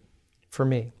for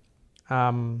me.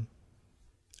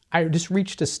 I just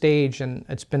reached a stage, and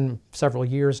it's been several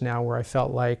years now, where I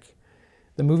felt like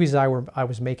the movies I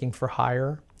was making for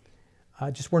hire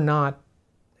it just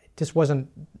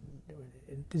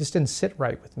didn't sit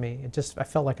right with me. I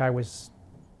felt like I was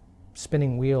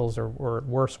spinning wheels or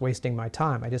worse, wasting my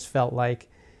time. I just felt like,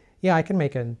 yeah, I can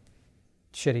make a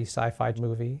shitty sci-fi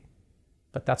movie,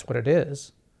 but that's what it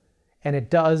is. And it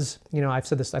does, you know, I've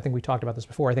said this, I think we talked about this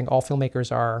before, I think all filmmakers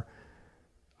are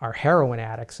heroin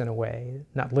addicts in a way,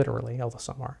 not literally, although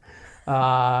some are,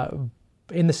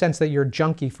 in the sense that you're a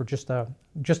junkie for just the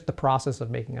process of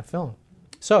making a film.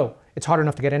 So it's hard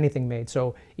enough to get anything made.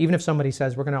 So even if somebody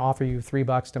says, we're going to offer you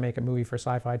 $3 to make a movie for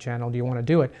Sci-Fi Channel, do you want to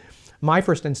do it? My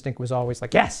first instinct was always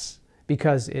like, yes,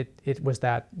 because it was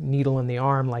that needle in the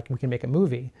arm, like we can make a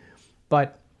movie.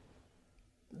 But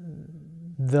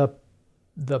the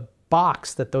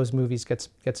box that those movies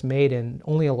gets made in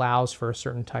only allows for a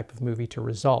certain type of movie to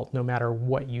result, no matter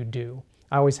what you do.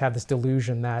 I always have this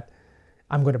delusion that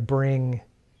I'll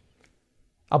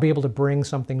be able to bring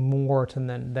something more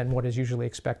than what is usually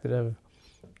expected of,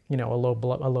 you know, a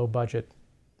low budget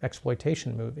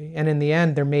exploitation movie. And in the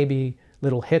end, there may be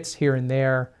little hits here and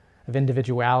there of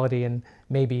individuality and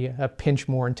maybe a pinch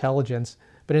more intelligence,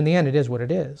 but in the end, it is what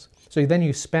it is. So then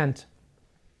you spent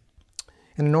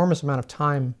an enormous amount of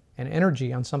time and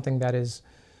energy on something that is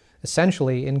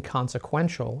essentially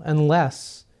inconsequential,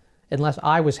 unless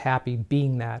I was happy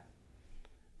being that.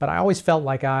 But I always felt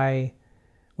like I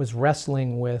was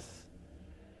wrestling with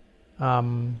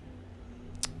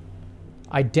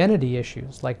identity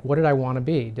issues. Like, what did I want to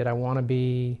be? Did I want to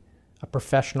be a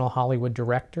professional Hollywood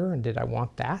director, and did I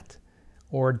want that?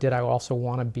 Or did I also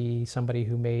want to be somebody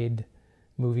who made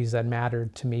movies that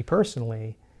mattered to me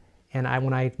personally? And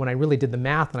when I really did the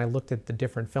math and I looked at the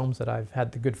different films that I've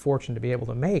had the good fortune to be able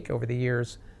to make over the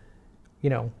years, you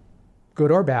know, good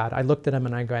or bad, I looked at them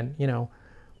and I went, you know,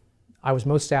 I was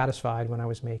most satisfied when I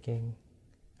was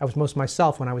most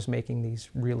myself when I was making these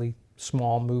really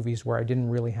small movies where I didn't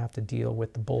really have to deal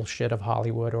with the bullshit of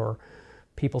Hollywood or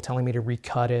people telling me to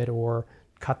recut it or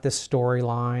cut this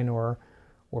storyline or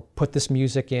put this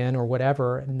music in or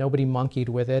whatever. And nobody monkeyed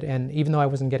with it. And even though I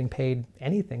wasn't getting paid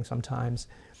anything sometimes,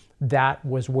 that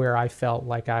was where I felt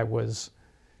like I was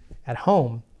at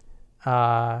home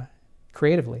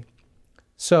creatively.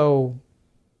 So,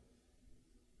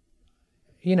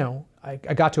 you know, I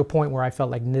got to a point where I felt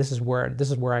like this is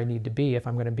where I need to be if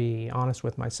I'm going to be honest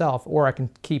with myself, or I can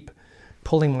keep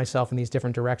pulling myself in these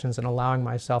different directions and allowing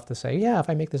myself to say, yeah, if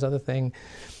I make this other thing,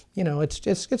 you know, it's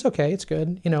okay, it's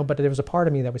good, you know. But there was a part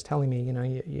of me that was telling me, you know,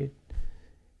 you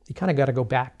kind of got to go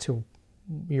back to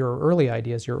your early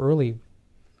ideas, your early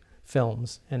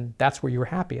films, and that's where you were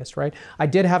happiest, right? I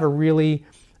did have a really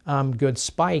good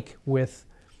spike with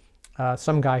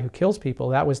some guy who kills people.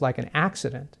 That was like an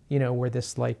accident, you know, where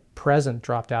this like present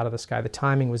dropped out of the sky. The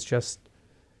timing was just,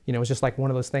 you know, it was just like one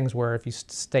of those things where if you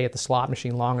stay at the slot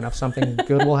machine long enough, something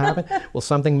good will happen. Well,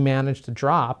 something managed to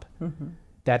drop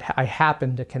that I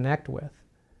happened to connect with.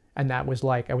 And that was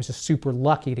like, I was just super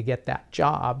lucky to get that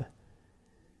job.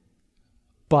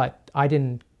 But I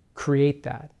didn't create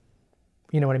that.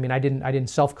 You know what I mean? I didn't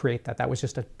self-create that. That was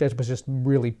just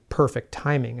really perfect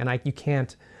timing. And I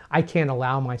can't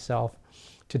allow myself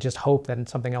to just hope that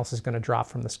something else is going to drop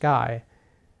from the sky.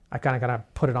 I kind of got to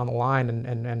put it on the line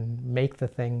and make the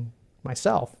thing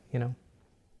myself, you know.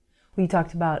 We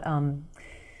talked about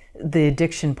the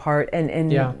addiction part,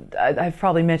 and yeah. I've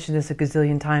probably mentioned this a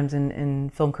gazillion times in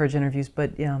Film Courage interviews,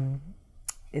 but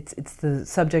it's the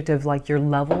subject of like your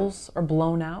levels are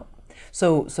blown out.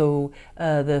 So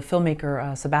the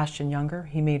filmmaker Sebastian Junger,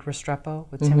 he made Restrepo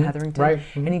with Tim Hetherington, right.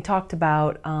 And he talked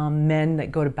about men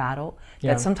that go to battle,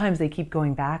 that sometimes they keep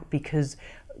going back because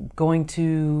going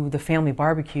to the family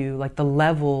barbecue, like the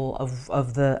level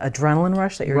of the adrenaline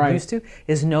rush that you're used to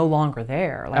is no longer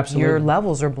there. Like Absolutely. Your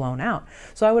levels are blown out.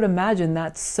 So I would imagine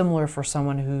that's similar for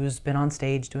someone who's been on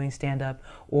stage doing stand-up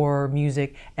or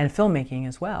music and filmmaking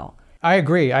as well. I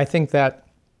agree. I think that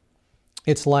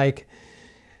it's like,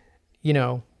 you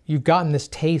know, you've gotten this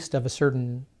taste of a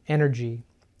certain energy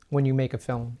when you make a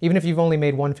film. Even if you've only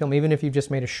made one film, even if you've just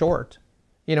made a short.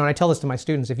 You know, and I tell this to my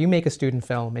students, if you make a student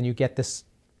film and you get this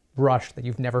rush that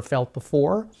you've never felt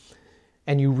before,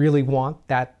 and you really want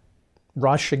that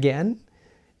rush again,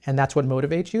 and that's what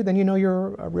motivates you, then you know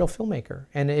you're a real filmmaker.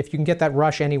 And if you can get that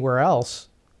rush anywhere else,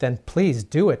 then please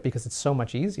do it, because it's so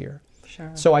much easier.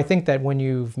 Sure. So I think that when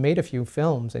you've made a few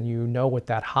films and you know what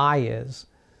that high is,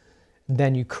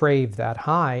 then you crave that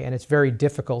high, and it's very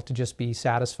difficult to just be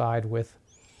satisfied with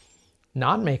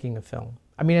not making a film.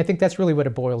 I mean, I think that's really what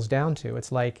it boils down to.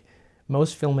 It's like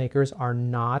most filmmakers are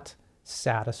not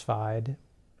satisfied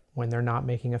when they're not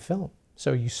making a film.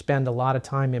 So you spend a lot of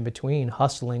time in between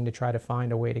hustling to try to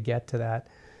find a way to get to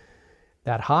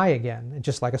that high again.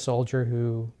 Just like a soldier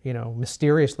who, you know,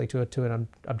 mysteriously to an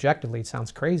objectively, it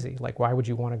sounds crazy. Like, why would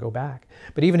you want to go back?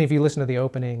 But even if you listen to the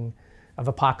opening of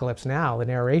Apocalypse Now, the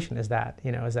narration is that,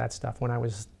 you know, is that stuff. When I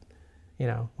was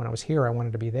here, I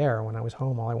wanted to be there. When I was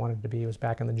home, all I wanted to be was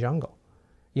back in the jungle.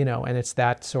 You know, and it's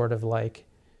that sort of like,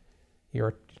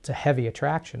 it's a heavy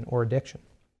attraction or addiction.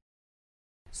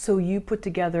 So you put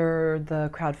together the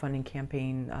crowdfunding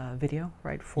campaign video,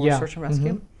 right, for Search and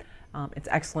Rescue. It's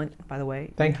excellent, by the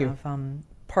way. Thank you. Have,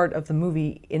 part of the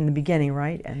movie in the beginning,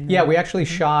 right? And yeah, we actually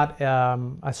shot a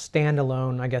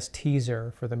standalone, I guess,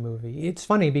 teaser for the movie. It's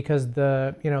funny because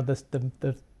the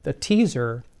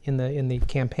teaser in the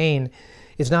campaign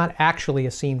is not actually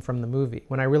a scene from the movie.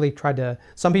 When I really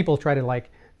some people try to like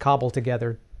cobble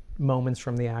together moments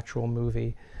from the actual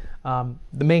movie. The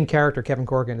main character, Kevin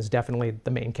Corrigan, is definitely the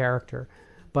main character,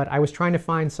 but I was trying to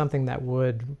find something that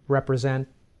would represent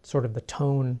sort of the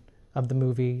tone of the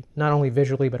movie, not only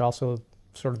visually, but also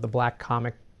sort of the black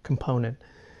comic component.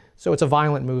 So it's a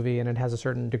violent movie and it has a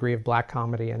certain degree of black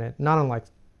comedy in it, not unlike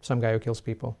Some Guy Who Kills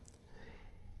People.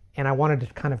 And I wanted to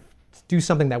kind of do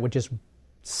something that would just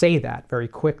say that very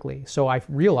quickly. So I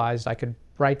realized I could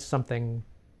write something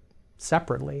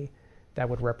separately that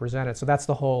would represent it. So that's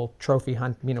the whole trophy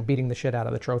hunt, you know, beating the shit out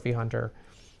of the trophy hunter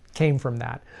came from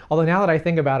that. Although now that I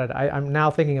think about it, I'm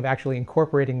now thinking of actually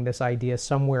incorporating this idea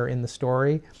somewhere in the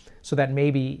story so that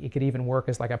maybe it could even work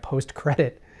as like a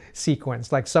post-credit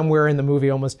sequence, like somewhere in the movie,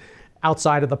 almost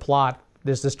outside of the plot,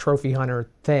 there's this trophy hunter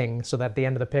thing, so that at the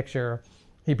end of the picture,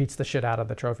 he beats the shit out of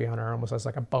the trophy hunter almost as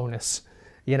like a bonus,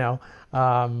 you know?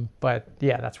 But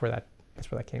yeah, that's where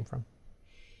that came from.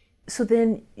 So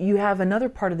then you have another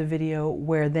part of the video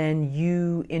where then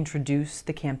you introduce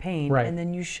the campaign, Right. and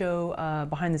then you show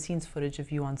behind the scenes footage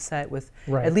of you on set with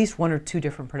Right. at least one or two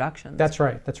different productions. That's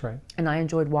right, that's right. And I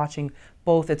enjoyed watching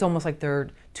both. It's almost like they're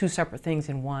two separate things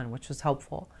in one, which was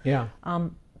helpful. Yeah.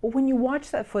 But when you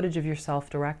watch that footage of yourself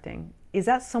directing, is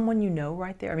that someone you know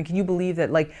right there? I mean, can you believe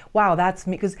that, like, wow, that's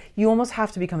me? Because you almost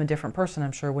have to become a different person,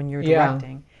 I'm sure, when you're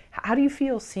directing. How do you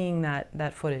feel seeing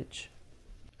that footage?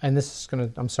 And this is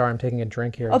gonna, I'm sorry, I'm taking a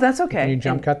drink here. Oh, that's okay. Can you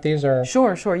jump cut these? Or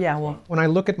Sure, yeah. Well, when I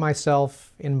look at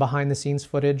myself in behind the scenes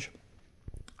footage,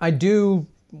 I do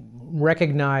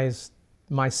recognize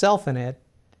myself in it,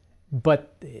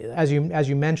 but as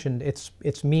you mentioned,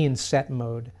 it's me in set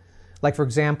mode. Like, for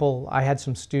example, I had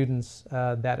some students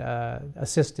that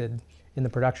assisted in the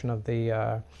production of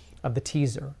the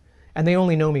teaser, and they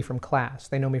only know me from class.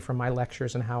 They know me from my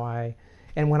lectures and how I.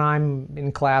 And when I'm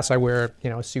in class, I wear,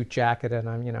 a suit jacket, and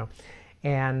I'm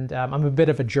a bit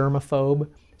of a germaphobe.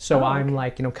 So I'm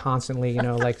like, constantly,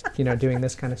 doing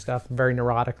this kind of stuff very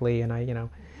neurotically, and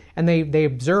and they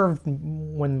observed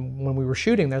when we were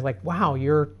shooting. They're like, wow,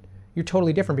 you're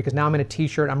totally different, because now I'm in a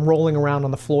t-shirt, I'm rolling around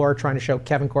on the floor trying to show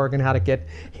Kevin Corrigan how to get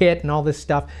hit and all this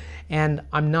stuff, and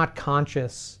I'm not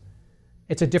conscious.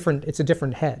 It's a different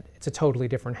head. It's a totally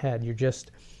different head.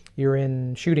 You're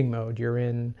in shooting mode.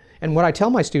 And what I tell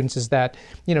my students is that,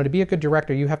 to be a good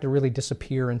director, you have to really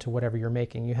disappear into whatever you're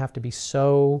making. You have to be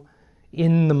so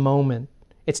in the moment.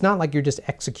 It's not like you're just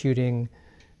executing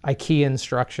IKEA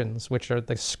instructions, which are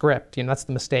the script. That's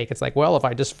the mistake. It's like, well, if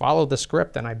I just follow the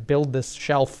script and I build this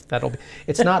shelf,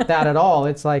 it's not that at all.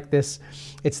 It's like this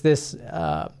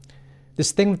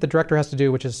thing that the director has to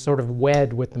do, which is sort of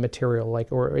wed with the material,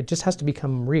 or it just has to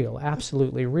become real,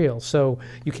 absolutely real. So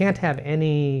you can't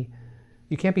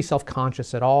be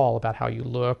self-conscious at all about how you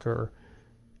look, or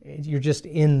you're just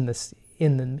in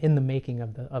the making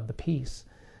of the piece.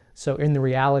 So in the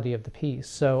reality of the piece.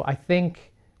 So I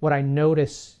think what I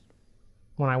notice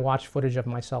when I watch footage of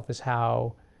myself is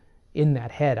how in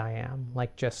that head I am,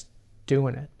 like just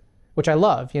doing it, which I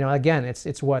love. Again,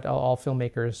 it's what all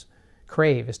filmmakers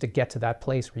crave, is to get to that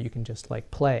place where you can just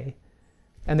play.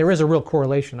 And there is a real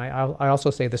correlation. I also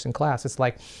say this in class. It's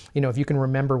like, if you can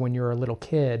remember when you're a little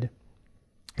kid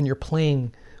and you're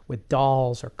playing with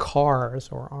dolls or cars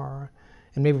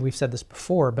and maybe we've said this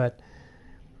before, but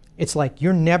it's like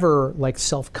you're never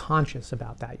self-conscious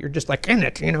about that. You're just in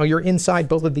it, you're inside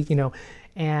both of these,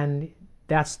 and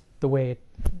that's the way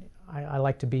I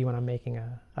like to be when I'm making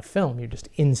a film. You're just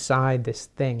inside this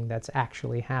thing that's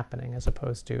actually happening, as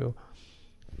opposed to,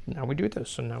 now we do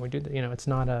this and now we do that. It's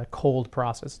not a cold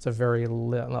process. It's a very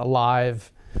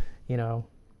alive,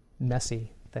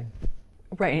 messy thing.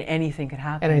 Right, and anything could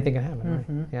happen. And anything can happen,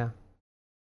 right? Yeah.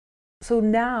 So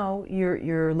now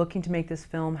you're looking to make this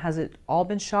film. Has it all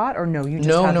been shot, or no? You just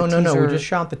have the teaser? No. We just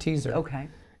shot the teaser. Okay.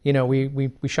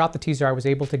 We shot the teaser. I was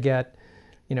able to get,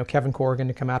 Kevin Corrigan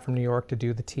to come out from New York to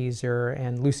do the teaser,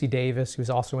 and Lucy Davis, who's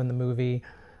also in the movie.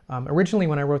 Originally,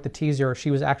 when I wrote the teaser,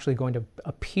 she was actually going to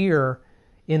appear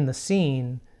in the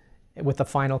scene with the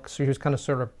final. So she was kind of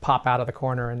sort of pop out of the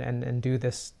corner and do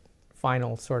this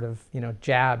final sort of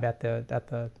jab at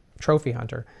the trophy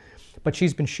hunter. But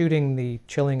she's been shooting the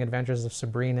Chilling Adventures of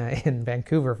Sabrina in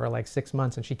Vancouver for 6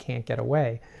 months, and she can't get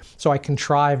away. So I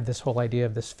contrived this whole idea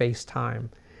of this FaceTime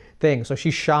thing. So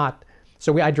she shot.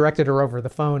 So I directed her over the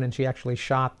phone, and she actually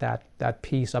shot that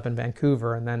piece up in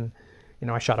Vancouver, and then,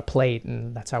 I shot a plate,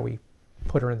 and that's how we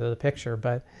put her into the picture.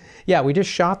 But yeah, we just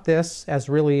shot this as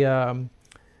really a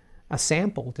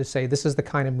sample to say, this is the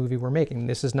kind of movie we're making.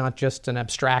 This is not just an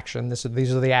abstraction.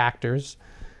 These are the actors.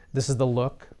 This is the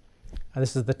look.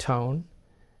 This is the tone.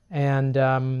 And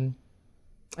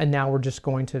now we're just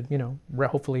going to,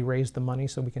 hopefully raise the money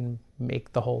so we can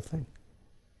make the whole thing.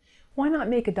 Why not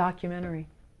make a documentary?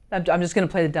 I'm just going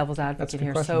to play the devil's advocate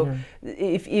here. Question, so,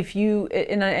 if you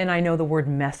and I know the word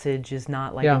message is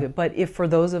not but if for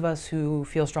those of us who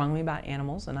feel strongly about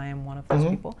animals, and I am one of those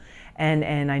people,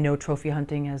 and I know trophy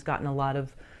hunting has gotten a lot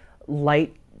of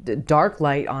dark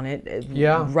light on it,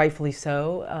 rightfully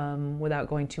so, without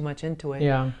going too much into it.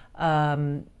 Yeah.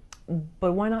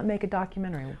 But why not make a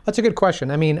documentary? That's a good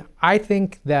question. I mean, I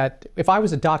think that if I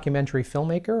was a documentary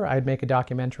filmmaker, I'd make a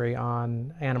documentary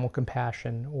on animal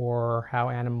compassion, or how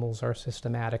animals are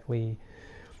systematically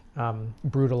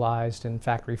brutalized in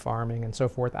factory farming and so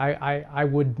forth. I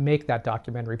would make that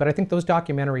documentary. But I think those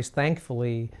documentaries,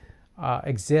 thankfully,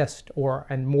 exist,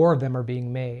 and more of them are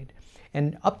being made.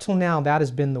 And up till now, that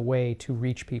has been the way to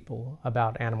reach people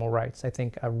about animal rights. I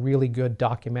think a really good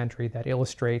documentary that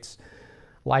illustrates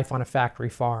life on a factory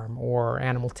farm or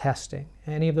animal testing,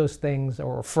 any of those things,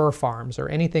 or fur farms, or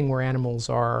anything where animals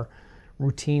are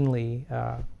routinely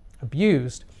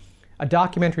abused, a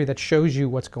documentary that shows you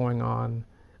what's going on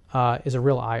is a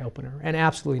real eye-opener and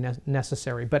absolutely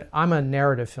necessary. But I'm a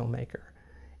narrative filmmaker,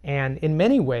 and in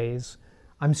many ways,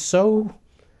 I'm so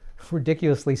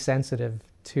ridiculously sensitive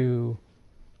to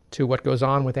what goes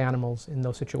on with animals in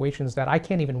those situations that I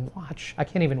can't even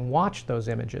watch those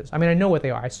images. I mean, I know what they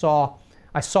are.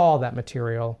 I saw that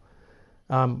material,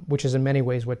 which is in many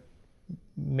ways what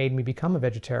made me become a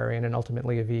vegetarian and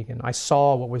ultimately a vegan. I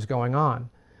saw what was going on,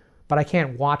 but I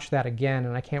can't watch that again,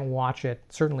 and I can't watch it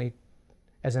certainly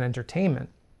as an entertainment.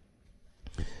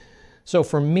 So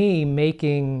for me,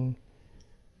 making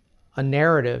a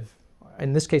narrative,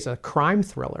 in this case a crime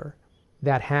thriller,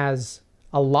 that has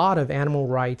a lot of animal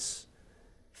rights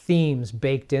themes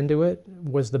baked into it,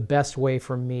 was the best way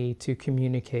for me to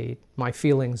communicate my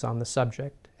feelings on the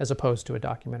subject as opposed to a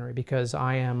documentary, because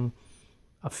I am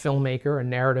a filmmaker, a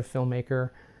narrative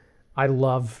filmmaker. I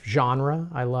love genre.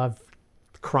 I love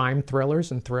crime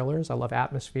thrillers and thrillers. I love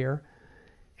atmosphere.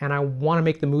 And I want to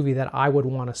make the movie that I would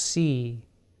want to see,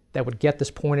 that would get this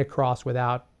point across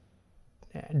without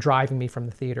driving me from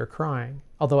the theater crying.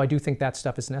 Although I do think that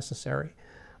stuff is necessary.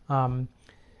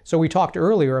 So we talked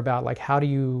earlier about, like, how do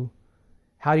you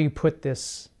put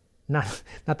this, not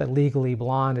that Legally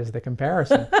Blonde is the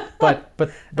comparison,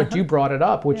 but you brought it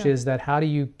up, which is that how do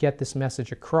you get this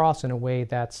message across in a way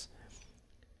that's,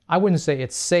 I wouldn't say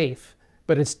it's safe,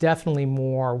 but it's definitely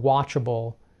more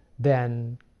watchable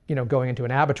than, going into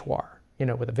an abattoir,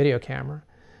 with a video camera.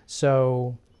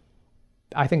 So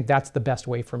I think that's the best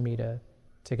way for me to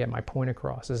get my point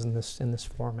across, is in this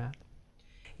format.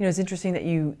 It's interesting that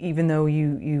even though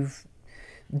you've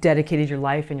dedicated your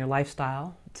life and your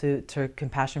lifestyle to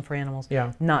compassion for animals,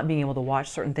 not being able to watch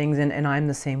certain things, and I'm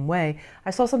the same way. I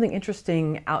saw something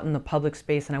interesting out in the public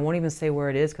space, and I won't even say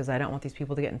where it is because I don't want these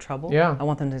people to get in trouble. I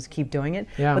want them to just keep doing it.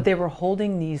 But they were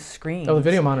holding these screens. Oh, the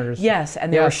video monitors. Yes,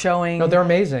 and they were showing. No, they're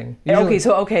amazing. Usually...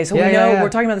 So we know we're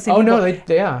talking about the same people. Oh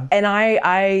no, And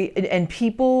and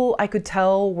people, I could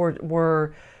tell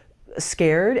were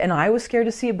scared, and I was scared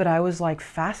to see it, but I was like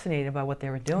fascinated by what they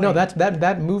were doing. No,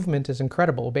 that movement is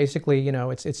incredible. Basically,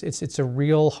 it's a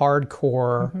real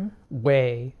hardcore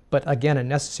way, but again, a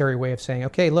necessary way of saying,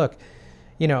 okay, look,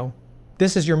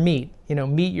 this is your meat.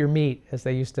 Meet your meat, as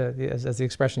they used to, as the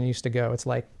expression used to go. It's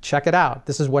like, check it out.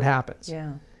 This is what happens.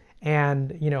 Yeah.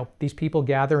 And these people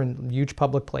gather in huge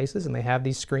public places, and they have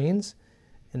these screens.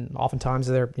 And oftentimes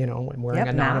they're, wearing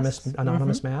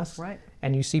anonymous masks. Right.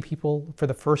 And you see people for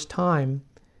the first time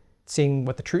seeing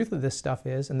what the truth of this stuff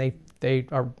is, and they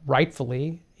are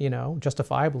rightfully,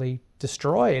 justifiably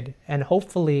destroyed, and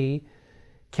hopefully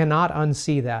cannot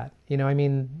unsee that.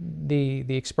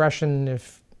 The expression,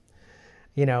 if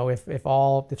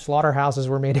slaughterhouses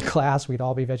were made of glass, we'd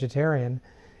all be vegetarian,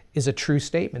 is a true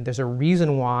statement. There's a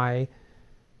reason why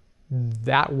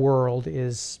that world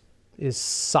is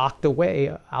socked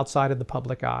away outside of the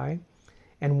public eye,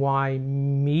 and why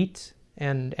meat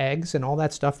and eggs and all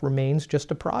that stuff remains just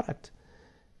a product,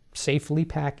 safely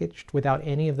packaged without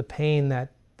any of the pain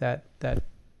that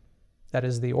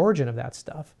is the origin of that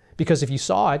stuff. Because if you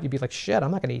saw it, you'd be like, shit,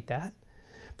 I'm not gonna eat that.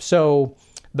 So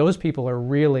those people are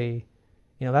really,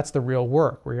 that's the real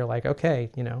work, where you're like,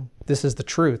 okay, this is the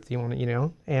truth,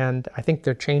 and I think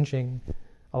they're changing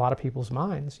a lot of people's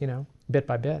minds, bit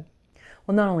by bit.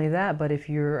 Well, not only that, but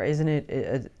isn't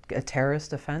it a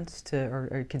terrorist offense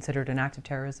or considered an act of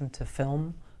terrorism to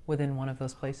film within one of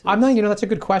those places? I'm not, that's a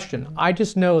good question. I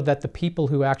just know that the people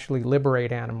who actually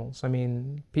liberate animals,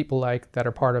 people that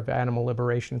are part of Animal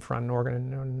Liberation Front,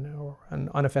 an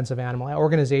unoffensive animal,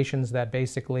 organizations that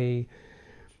basically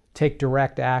take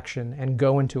direct action and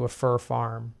go into a fur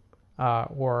farm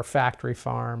or a factory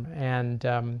farm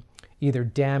and either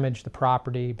damage the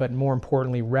property, but more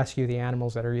importantly, rescue the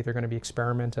animals that are either going to be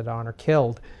experimented on or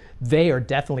killed, they are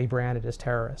definitely branded as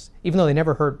terrorists, even though they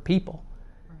never hurt people.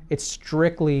 It's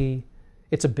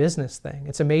a business thing.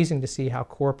 It's amazing to see how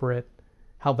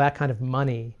that kind of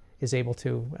money is able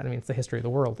to, it's the history of the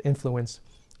world, influence,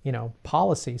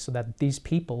 policy so that these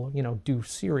people, do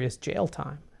serious jail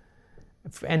time.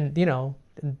 And,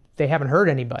 they haven't hurt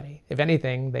anybody. If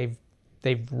anything,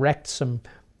 they've wrecked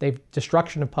they've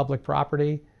destruction of public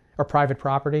property or private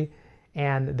property,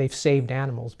 and they've saved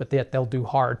animals, but they'll do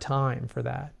hard time for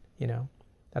that,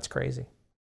 That's crazy.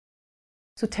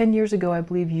 So 10 years ago, I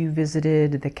believe you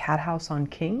visited the Cat House on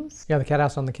Kings? Yeah, the Cat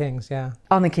House on the Kings, yeah.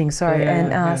 On the Kings, sorry.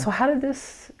 So how did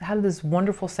this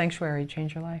wonderful sanctuary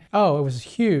change your life? Oh, it was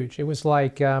huge. It was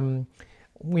like,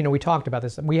 we talked about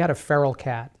this. We had a feral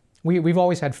cat. we've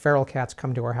always had feral cats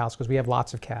come to our house because we have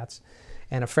lots of cats.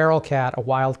 And a feral cat, a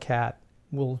wild cat,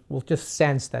 will just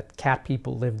sense that cat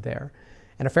people live there.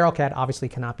 And a feral cat obviously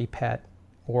cannot be pet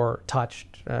or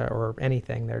touched or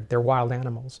anything. They're wild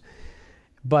animals.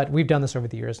 But we've done this over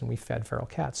the years, and we've fed feral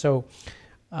cats. So,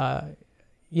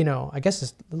 you know, I guess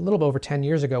it's a little over 10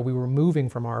 years ago, we were moving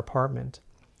from our apartment.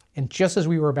 And just as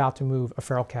we were about to move, a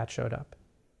feral cat showed up.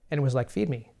 And it was like, feed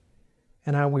me.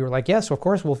 And we were like, yes, of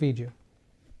course we'll feed you.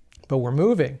 But we're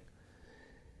moving.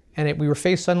 And we were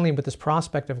faced suddenly with this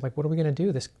prospect of like, what are we going to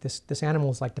do? This animal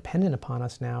is like dependent upon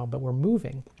us now, but we're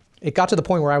moving. It got to the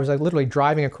point where I was like literally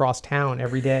driving across town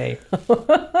every day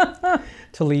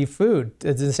to leave food.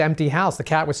 It's this empty house. The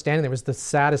cat was standing there. It was the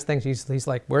saddest thing. He's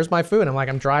like, where's my food? I'm like,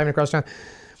 I'm driving across town.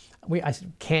 I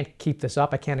can't keep this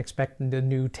up. I can't expect the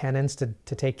new tenants to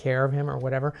take care of him or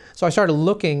whatever. So I started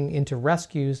looking into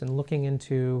rescues and looking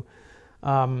into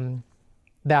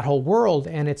that whole world.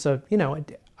 And it's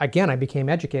again, I became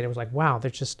educated. I was like, wow,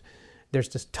 there's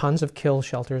just tons of kill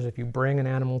shelters. If you bring an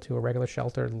animal to a regular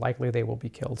shelter, likely they will be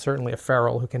killed. Certainly a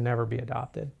feral who can never be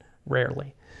adopted,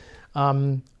 rarely.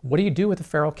 What do you do with a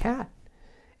feral cat?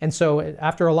 And so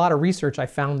after a lot of research, I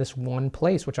found this one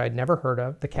place, which I'd never heard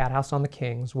of, the Cat House on the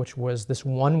Kings, which was this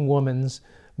one woman's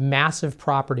massive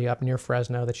property up near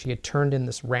Fresno that she had turned in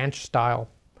this ranch-style,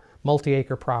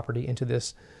 multi-acre property into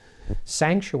this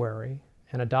sanctuary,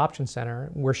 an adoption center,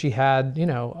 where she had,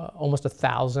 almost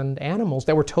 1,000 animals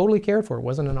that were totally cared for. It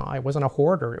wasn't a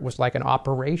hoarder. It was like an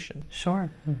operation.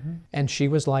 Sure. Mm-hmm. And she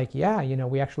was like, yeah,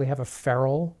 we actually have a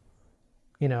feral,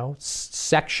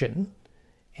 section.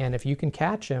 And if you can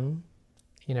catch him,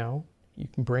 you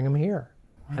can bring him here.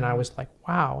 Wow. And I was like,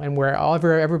 wow. And where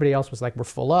everybody else was like, we're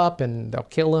full up and they'll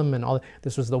kill him and all.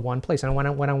 This was the one place. And when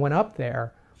I went up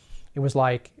there, it was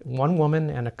like one woman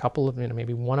and a couple of,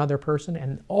 maybe one other person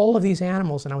and all of these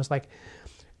animals. And I was like,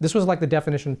 this was like the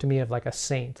definition to me of like a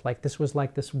saint. Like this was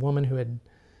like this woman who had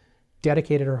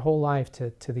dedicated her whole life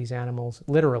to these animals,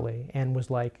 literally, and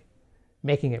was like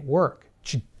making it work.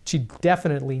 She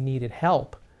definitely needed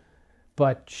help.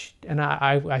 But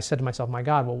I said to myself, my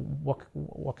God, well,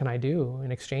 what can I do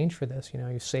in exchange for this?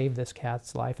 You saved this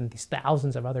cat's life and these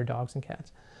thousands of other dogs and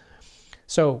cats.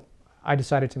 So I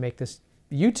decided to make this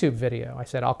YouTube video. I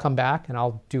said, I'll come back and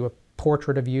I'll do a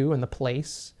portrait of you and the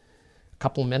place, a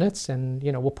couple minutes, and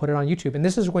we'll put it on YouTube. And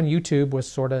this is when YouTube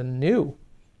was sort of new,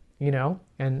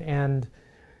 and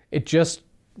we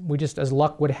just, as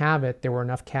luck would have it, there were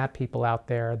enough cat people out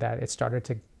there that it started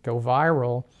to go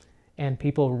viral. And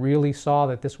people really saw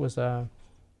that this was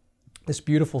this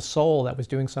beautiful soul that was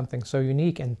doing something so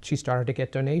unique. And she started to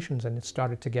get donations and it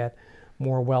started to get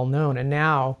more well known. And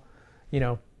now,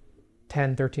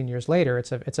 10, 13 years later,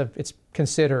 it's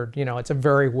considered, it's a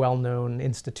very well known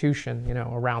institution,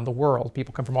 around the world.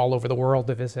 People come from all over the world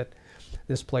to visit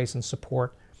this place and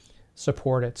support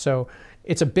it. So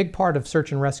it's a big part of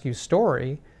Search and Rescue's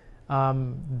story.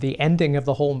 The ending of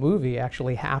the whole movie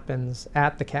actually happens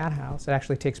at the Cat House. It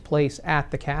actually takes place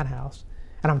at the Cat House.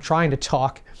 And I'm trying to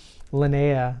talk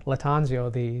Linnea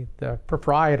Latanzio, the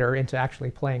proprietor, into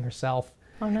actually playing herself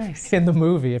in the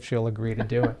movie, if she'll agree to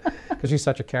do it, because she's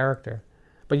such a character.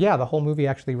 But yeah, the whole movie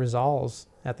actually resolves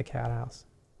at the Cat House.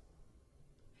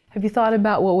 Have you thought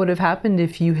about what would have happened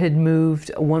if you had moved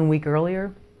 1 week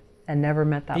earlier and never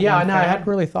met that one? Yeah, no, I hadn't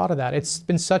really thought of that. It's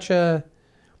been such a...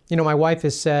 my wife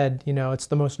has said, it's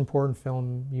the most important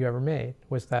film you ever made,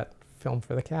 was that film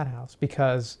for the Cat House.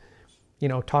 Because,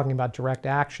 talking about direct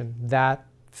action, that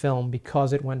film,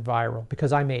 because it went viral,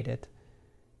 because I made it,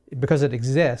 because it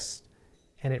exists,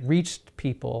 and it reached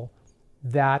people,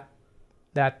 that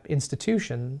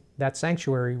institution, that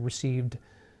sanctuary, received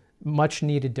much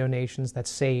needed donations that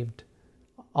saved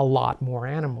a lot more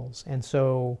animals. And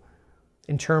so,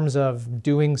 in terms of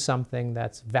doing something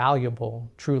that's valuable,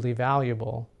 truly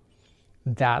valuable,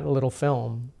 that little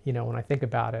film, when I think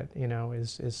about it,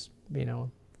 is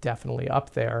definitely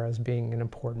up there as being an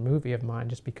important movie of mine,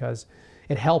 just because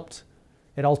it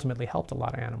ultimately helped a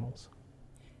lot of animals.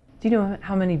 Do you know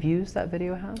how many views that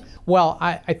video has? Well,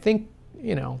 I think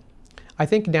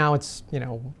now it's,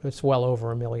 it's well over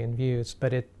 1 million views,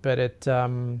 but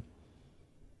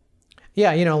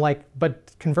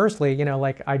conversely,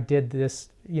 I did this,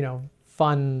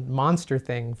 fun monster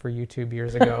thing for YouTube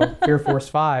years ago, Fear Force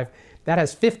 5. That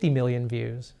has 50 million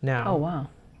views now. Oh, wow.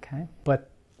 Okay.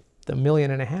 But the 1.5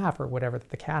 million or whatever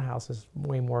that the Cat House is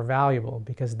way more valuable,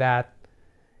 because that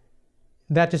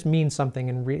just means something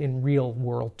in real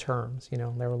world terms. There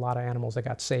were a lot of animals that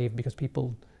got saved because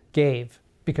people gave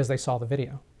because they saw the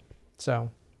video.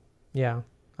 So, yeah,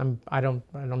 I don't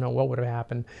know what would have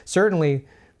happened. Certainly,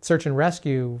 Search and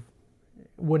Rescue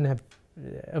wouldn't have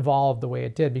evolved the way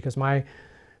it did, because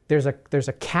there's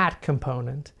a cat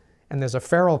component, and there's a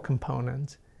feral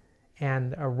component,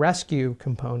 and a rescue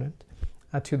component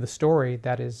to the story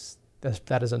that is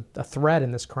a thread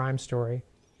in this crime story.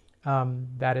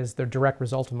 That is the direct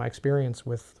result of my experience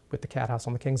with the Cat House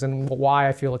on the Kings, and why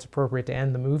I feel it's appropriate to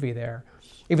end the movie there.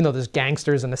 Even though there's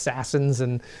gangsters and assassins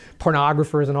and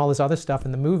pornographers and all this other stuff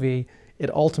in the movie,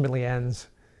 it ultimately ends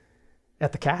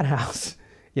at the Cat House,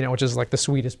 which is like the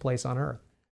sweetest place on earth.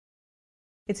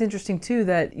 It's interesting too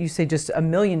that you say just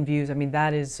 1 million views. I mean,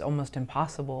 that is almost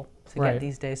impossible to get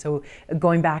these days. So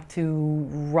going back to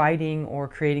writing or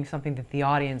creating something that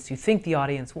you think the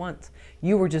audience wants,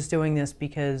 you were just doing this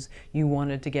because you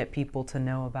wanted to get people to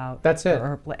know about. That's it.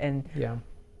 And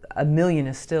 1 million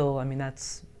is still, I mean,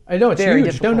 that's I know it's very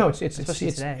huge. difficult, No,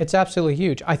 it's absolutely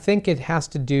huge. I think it has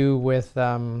to do with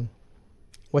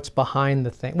what's behind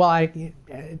the thing. Well,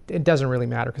 it doesn't really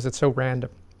matter because it's so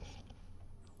random.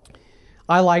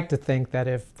 I like to think that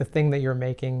if the thing that you're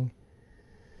making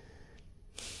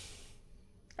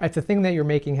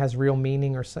has real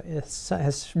meaning, or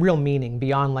has real meaning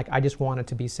beyond like, I just want it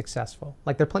to be successful.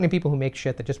 Like, there are plenty of people who make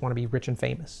shit that just want to be rich and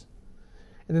famous.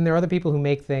 And then there are other people who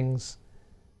make things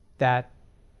that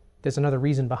there's another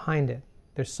reason behind it.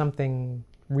 There's something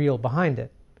real behind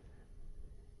it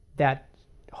that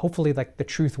hopefully, like, the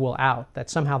truth will out, that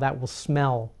somehow that will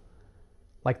smell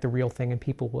like the real thing, and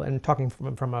people will, and talking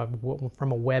from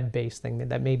a web-based thing,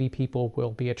 that maybe people will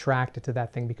be attracted to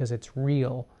that thing because it's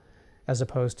real as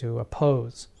opposed to a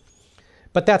pose.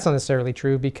 But that's not necessarily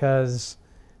true, because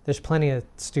there's plenty of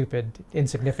stupid,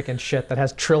 insignificant shit that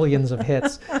has trillions of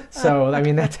hits. So I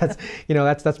mean, that's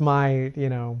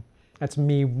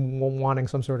me wanting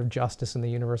some sort of justice in the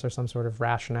universe, or some sort of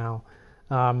rationale.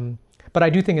 But I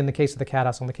do think in the case of the Cat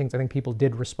House on the Kings, I think people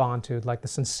did respond to like the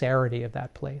sincerity of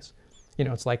that place.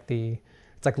 It's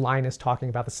like Linus talking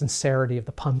about the sincerity of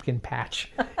the pumpkin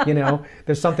patch.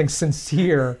 There's something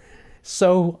sincere,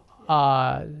 so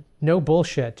no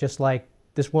bullshit. Just like,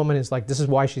 this woman is like, this is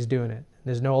why she's doing it.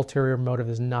 There's no ulterior motive.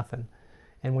 There's nothing.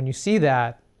 And when you see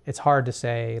that, it's hard to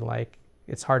say, like,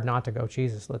 it's hard not to go,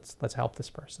 Jesus, let's help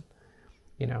this person.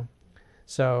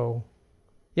 So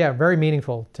yeah, very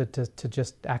meaningful to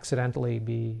just accidentally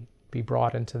be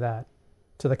brought into that,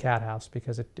 to the Cat House,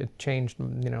 because it changed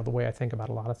the way I think about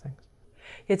a lot of things.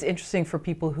 It's interesting for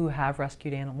people who have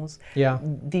rescued animals. Yeah.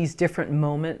 These different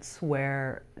moments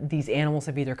where these animals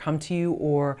have either come to you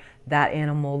or that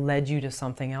animal led you to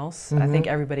something else. Mm-hmm. I think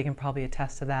everybody can probably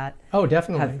attest to that. Oh,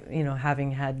 definitely.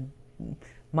 Having had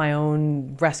my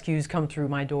own rescues come through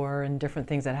my door and different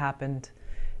things that happened.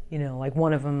 Like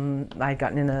one of them, I'd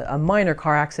gotten in a minor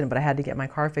car accident, but I had to get my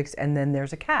car fixed, and then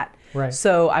there's a cat. Right.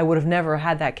 So I would have never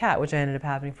had that cat, which I ended up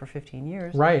having for 15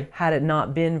 years. Right. Had it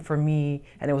not been for me,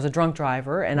 and it was a drunk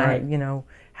driver, and right. I,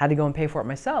 had to go and pay for it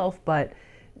myself, but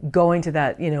going to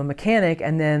that, mechanic,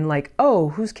 and then like, oh,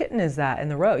 whose kitten is that in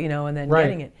the road, and then right.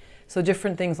 getting it. So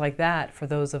different things like that for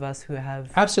those of us who have.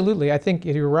 Absolutely. I think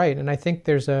you're right. And I think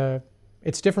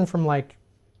it's different from like,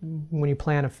 when you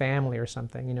plan a family or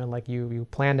something, like you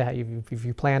plan to have, if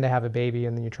you plan to have a baby,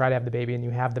 and then you try to have the baby, and you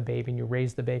have the baby, and you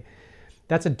raise the baby,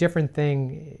 that's a different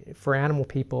thing for animal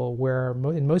people, where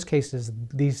in most cases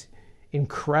these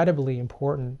incredibly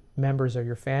important members of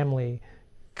your family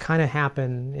kind of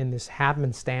happen in this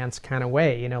happenstance kind of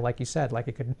way, like you said, like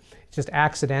it could just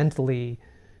accidentally,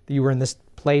 you were in this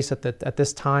place at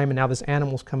this time, and now this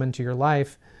animal's come into your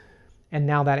life, and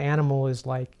now that animal is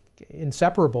like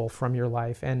inseparable from your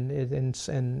life, and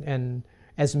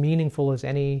as meaningful as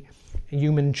any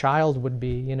human child would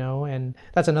be, and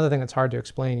that's another thing that's hard to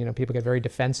explain. People get very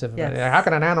defensive. Yes. How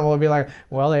can an animal be like,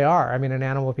 well, they are. I mean, an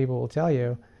animal, people will tell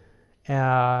you,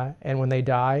 and when they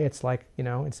die, it's like,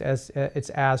 it's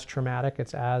as traumatic,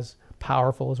 it's as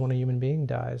powerful as when a human being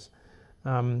dies.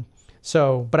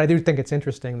 But I do think it's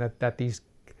interesting that these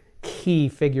key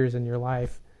figures in your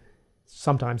life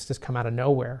sometimes just come out of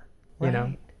nowhere,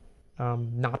 right.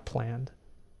 Not planned.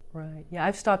 Right. Yeah,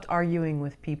 I've stopped arguing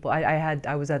with people.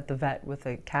 I was at the vet with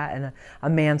a cat, and a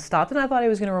man stopped, and I thought he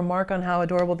was going to remark on how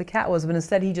adorable the cat was, but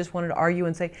instead he just wanted to argue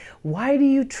and say, "Why do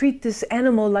you treat this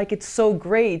animal like it's so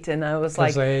great?" And I was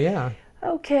like, yeah.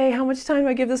 Okay, how much time do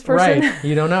I give this person? Right.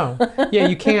 You don't know. Yeah,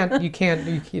 you can't.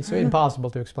 It's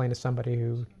impossible to explain to somebody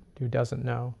who doesn't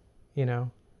know.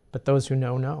 But those who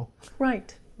know.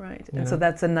 Right. Right. And so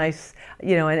that's a nice,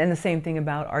 and the same thing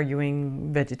about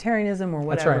arguing vegetarianism or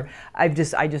whatever.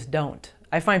 That's right. I just don't.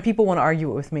 I find people want to argue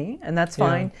it with me, and that's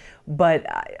fine, but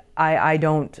I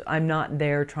don't, I'm not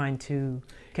there trying to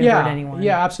convert anyone.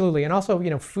 Yeah, absolutely. And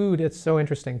also, food, it's so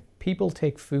interesting. People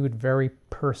take food very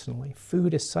personally.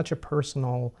 Food is such a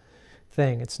personal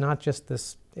thing. It's not just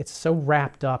this, it's so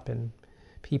wrapped up in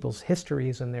people's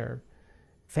histories and their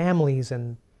families,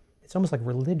 and it's almost like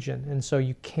religion. And so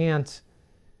you can't,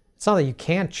 it's not that you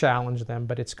can't challenge them,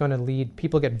 but it's going to lead,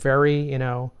 people get very, you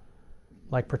know,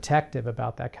 like protective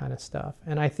about that kind of stuff.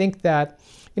 And I think that,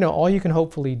 you know, all you can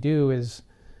hopefully do is,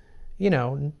 you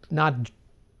know, not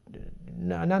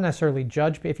necessarily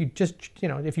judge. If you just, you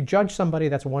know, if you judge somebody,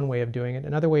 that's one way of doing it.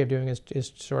 Another way of doing it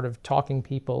is sort of talking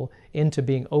people into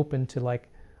being open to, like,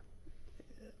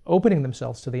 opening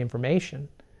themselves to the information.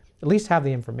 At least have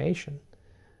the information.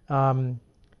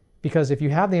 Because if you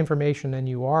have the information and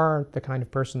you are the kind of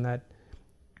person that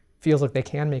feels like they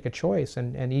can make a choice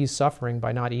and ease suffering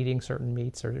by not eating certain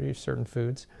meats or certain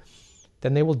foods,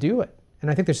 then they will do it. And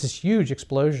I think there's this huge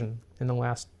explosion in the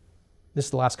last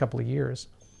couple of years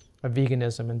of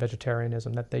veganism and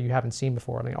vegetarianism that you haven't seen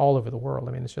before. I mean, all over the world.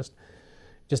 I mean, it's just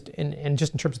in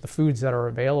terms of the foods that are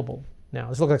available now.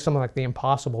 This looks like something like the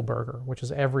Impossible Burger, which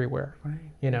is everywhere. Right.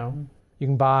 You know, you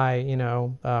can buy, you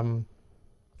know,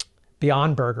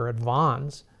 Beyond Burger at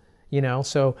Vons, you know,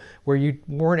 so where you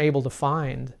weren't able to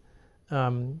find,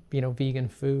 you know, vegan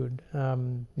food.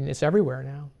 It's everywhere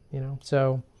now, you know,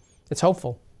 so it's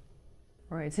hopeful.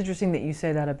 Right. It's interesting that you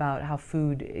say that about how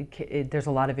food, there's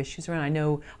a lot of issues around. I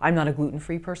know I'm not a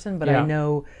gluten-free person, but I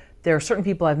know there are certain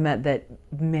people I've met that,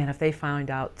 man, if they find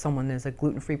out someone is a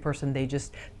gluten-free person,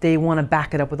 they want to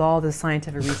back it up with all the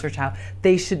scientific research, how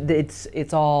they should,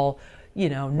 it's all, you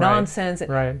know, nonsense.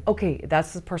 Right. Okay,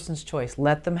 that's the person's choice.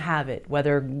 Let them have it,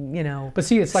 whether, you know, but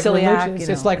see, it's like celiac,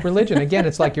 religion. It's like religion. Again,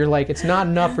 it's like it's not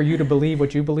enough for you to believe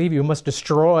what you believe. You must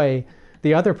destroy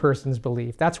the other person's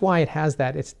belief. That's why it has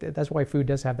that. That's why food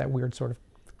does have that weird sort of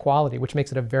quality, which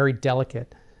makes it a very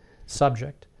delicate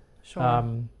subject. Sure.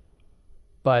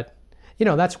 But, you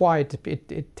know, that's why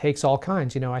it takes all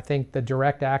kinds. You know, I think the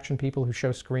direct action people who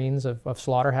show screens of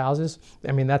slaughterhouses,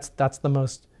 I mean, that's the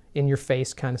most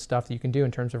in-your-face kind of stuff that you can do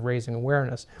in terms of raising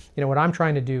awareness. You know, what I'm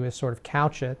trying to do is sort of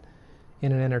couch it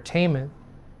in an entertainment,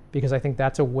 because I think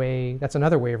that's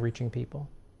another way of reaching people.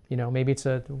 You know, maybe it's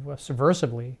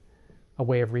subversively a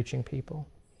way of reaching people,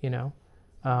 you know.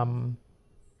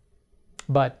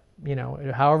 But, you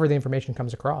know, however the information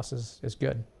comes across is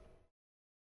good.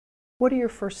 What are your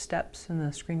first steps in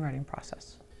the screenwriting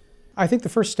process? I think the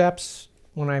first steps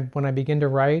when I begin to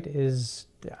write is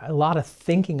a lot of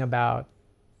thinking about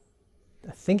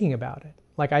it.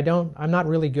 Like I'm not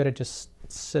really good at just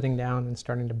sitting down and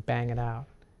starting to bang it out.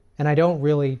 And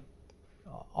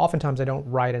oftentimes I don't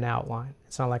write an outline.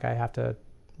 It's not like I have to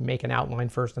make an outline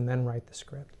first and then write the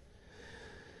script.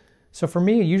 So for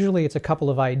me, usually it's a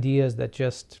couple of ideas that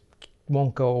just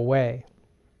won't go away.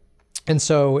 And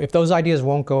so if those ideas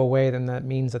won't go away, then that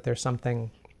means that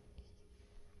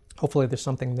hopefully there's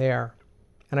something there.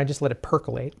 And I just let it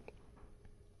percolate.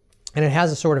 And it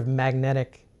has a sort of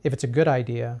magnetic, if it's a good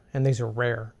idea, and these are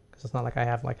rare, because it's not like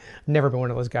I've never been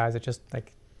one of those guys that just,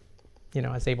 like, you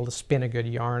know, is able to spin a good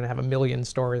yarn and have a million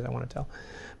stories I want to tell.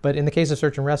 But in the case of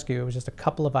Search and Rescue, it was just a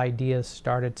couple of ideas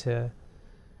started to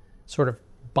sort of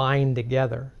bind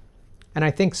together. And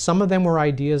I think some of them were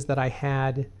ideas that I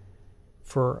had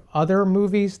for other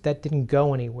movies that didn't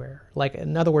go anywhere. Like,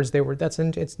 in other words,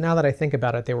 it's now that I think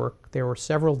about it, there were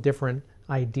several different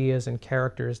ideas and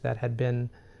characters that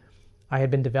I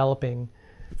had been developing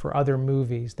for other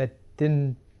movies that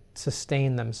didn't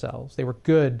sustain themselves. They were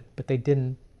good, but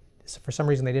for some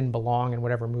reason they didn't belong in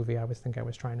whatever movie I was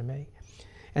trying to make.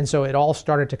 And so it all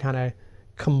started to kind of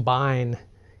combine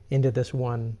into this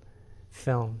one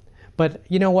film. But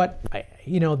you know what?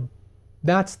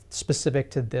 That's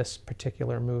specific to this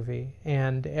particular movie,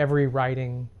 and every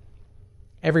writing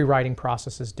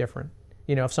process is different.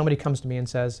 You know, if somebody comes to me and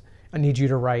says, I need you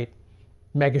to write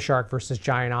Mega Shark versus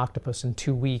Giant Octopus in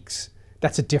 2 weeks,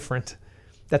 that's a different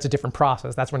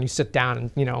process. That's when you sit down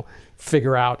and, you know,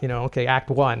 figure out, you know, okay, act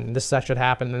one, this should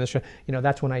happen, and this should, you know,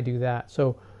 that's when I do that.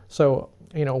 So,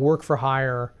 you know, work for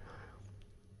hire,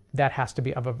 that has to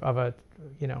be of a,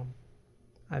 you know,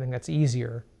 I think that's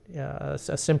easier. A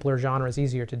simpler genre is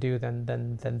easier to do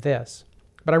than this.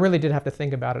 But I really did have to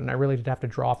think about it, and I really did have to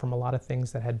draw from a lot of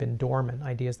things that had been dormant,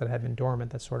 ideas that had been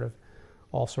dormant, that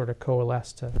all sort of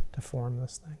coalesced to form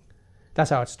this thing. That's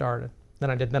how it started.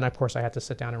 Then of course I had to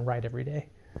sit down and write every day.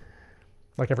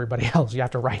 Like everybody else, you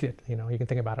have to write it. You know, you can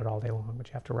think about it all day long, but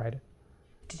you have to write it.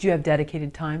 Did you have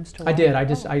dedicated times to write? I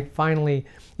did. I finally,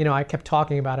 you know, I kept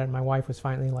talking about it, and my wife was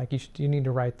finally like, you need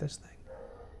to write this thing.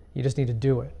 You just need to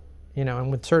do it. You know,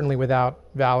 and certainly without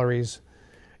Valerie's,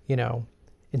 you know,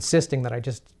 insisting that I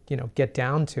just, you know, get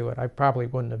down to it, I probably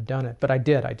wouldn't have done it. But I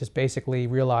did. I just basically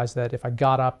realized that if I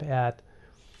got up at,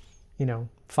 you know,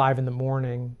 5 in the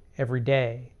morning every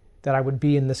day that I would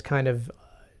be in this kind of,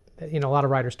 a lot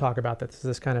of writers talk about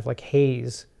this kind of like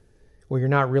haze where you're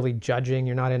not really judging,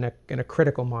 you're not in a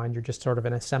critical mind, you're just sort of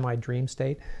in a semi-dream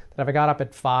state. That if I got up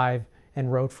at 5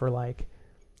 and wrote for like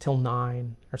till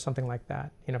 9 or something like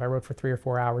that, if I wrote for 3 or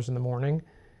 4 hours in the morning,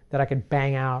 that I could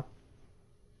bang out,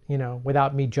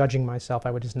 without me judging myself,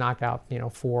 I would just knock out,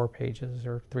 4 pages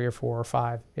or 3 or 4 or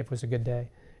 5 if it was a good day.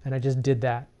 And I just did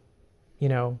that,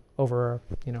 over,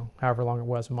 however long it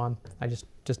was, a month. I just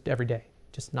every day,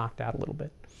 just knocked out a little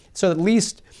bit. So at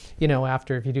least,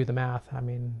 after, if you do the math,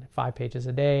 5 pages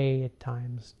a day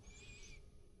times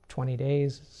 20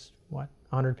 days is what,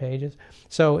 100 pages?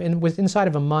 So inside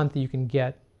of a month, you can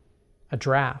get a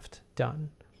draft done.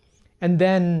 And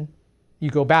then you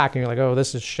go back and you're like, oh,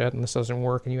 this is shit and this doesn't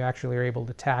work, and you actually are able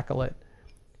to tackle it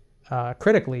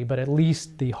critically, but at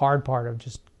least the hard part of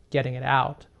just getting it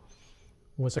out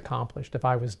was accomplished if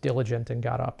I was diligent and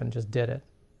got up and just did it.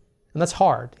 And that's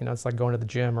hard, it's like going to the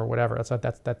gym or whatever.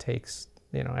 That takes,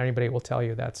 anybody will tell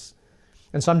you that's,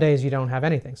 and some days you don't have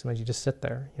anything. Sometimes you just sit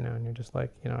there, and you're just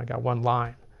like, I got one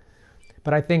line.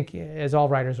 But I think, as all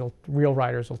real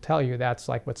writers will tell you, that's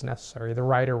like what's necessary. The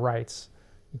writer writes.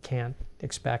 You can't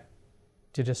expect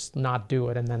to just not do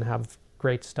it and then have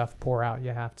great stuff pour out.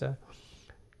 You have to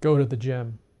go to the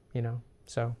gym,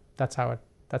 So that's how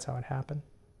it happened.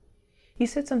 You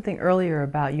said something earlier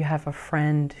about you have a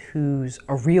friend who's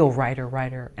a real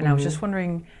writer, and I was just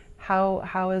wondering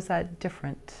how is that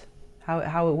different?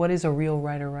 What is a real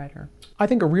writer? I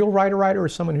think a real writer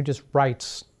is someone who just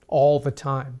writes all the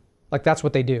time. Like that's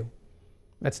what they do.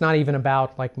 It's not even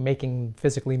about like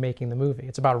physically making the movie.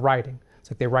 It's about writing.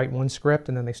 It's like they write one script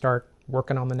and then they start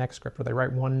working on the next script, or they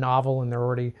write one novel and they're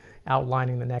already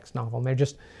outlining the next novel. And they're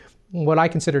just what I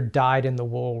consider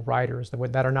dyed-in-the-wool writers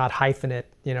that are not hyphenate,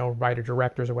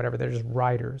 writer-directors or whatever. They're just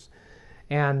writers.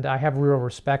 And I have real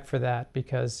respect for that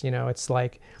because, it's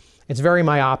like, it's very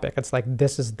myopic. It's like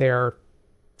this is their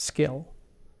skill,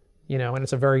 and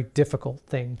it's a very difficult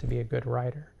thing to be a good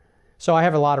writer. So I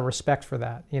have a lot of respect for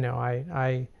that.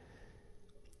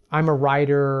 I'm a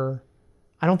writer.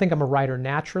 I don't think I'm a writer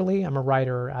naturally. I'm a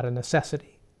writer out of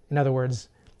necessity. In other words,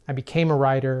 I became a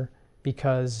writer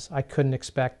because I couldn't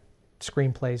expect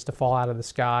screenplays to fall out of the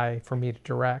sky for me to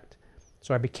direct.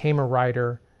 So I became a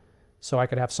writer so I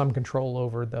could have some control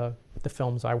over the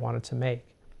films I wanted to make.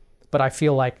 But I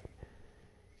feel like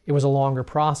it was a longer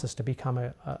process to become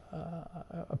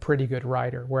a pretty good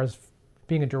writer, whereas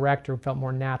being a director felt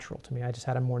more natural to me. I just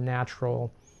had a more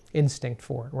natural instinct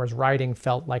for it, whereas writing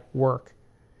felt like work,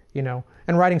 And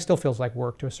writing still feels like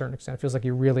work to a certain extent. It feels like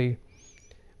you really,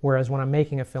 whereas when I'm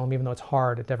making a film, even though it's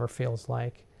hard, it never feels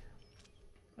like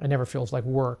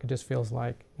work. It just feels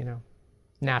like,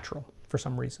 natural for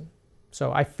some reason.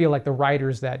 So I feel like the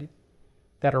writers that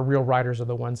are real writers are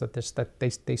the ones that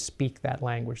they speak that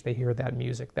language. They hear that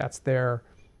music. That's their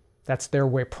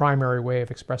primary way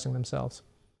of expressing themselves.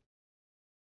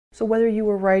 So whether you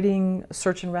were writing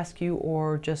Search and Rescue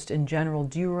or just in general,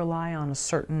 do you rely on a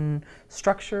certain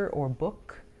structure or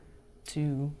book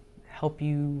to help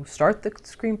you start the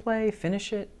screenplay,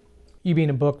 finish it? You mean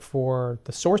a book for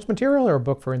the source material or a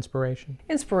book for inspiration?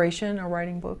 Inspiration, a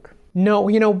writing book.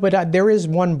 No, but there is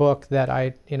one book that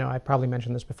I probably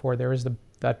mentioned this before. There is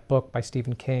that book by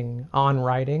Stephen King on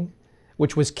writing,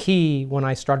 which was key when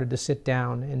I started to sit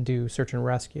down and do Search and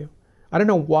Rescue. I don't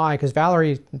know why, because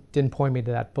Valerie didn't point me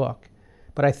to that book,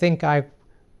 but I think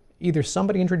either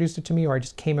somebody introduced it to me or I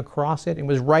just came across it. It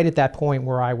was right at that point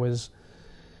where I was,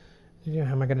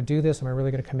 am I going to do this? Am I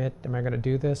really going to commit? Am I going to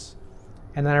do this?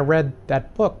 And then I read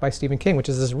that book by Stephen King, which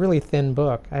is this really thin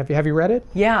book. Have you read it?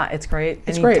 Yeah, it's great.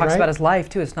 It's and great, he talks right? about his life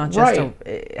too. It's not just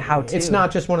a how-to. It's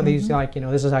not just one of these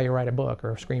this is how you write a book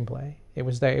or a screenplay. It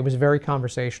was very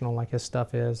conversational, like his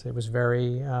stuff is. It was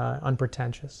very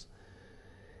unpretentious.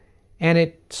 And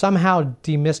it somehow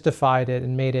demystified it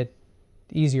and made it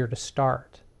easier to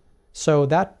start. So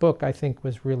that book, I think,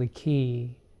 was really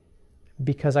key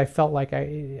because I felt like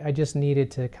I just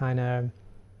needed to kind of,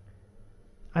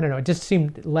 I don't know, it just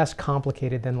seemed less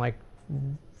complicated than like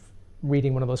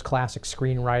reading one of those classic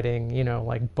screenwriting,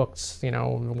 like books,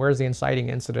 where's the inciting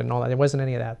incident and all that. It wasn't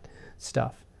any of that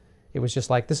stuff. It was just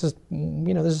like, this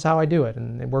is how I do it,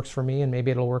 and it works for me, and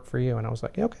maybe it'll work for you. And I was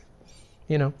like, okay.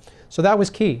 So that was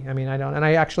key.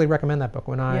 I actually recommend that book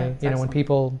when when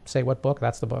people say what book,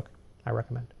 that's the book I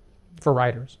recommend for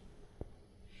writers.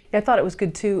 Yeah, I thought it was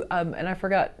good too, and I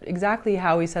forgot exactly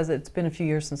how he says it. It's been a few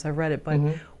years since I've read it, but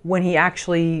when he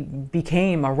actually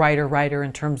became a writer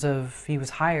in terms of he was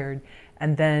hired,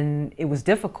 and then it was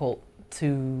difficult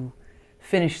to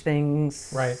finish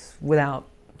things without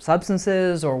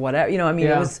substances or whatever. You know, I mean,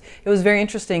 Yeah. it was very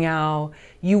interesting how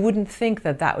you wouldn't think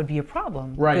that that would be a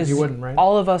problem. Right, because you wouldn't, right?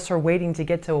 all of us are waiting to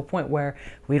get to a point where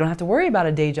we don't have to worry about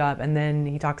a day job. And then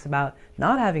he talks about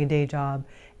not having a day job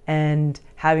and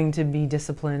having to be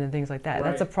disciplined and things like that. Right.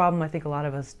 That's a problem I think a lot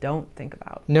of us don't think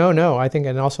about. No, I think,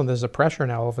 and also there's a pressure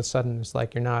now all of a sudden. It's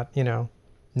like you're not, you know,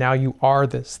 now you are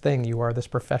this thing, you are this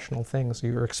professional thing, so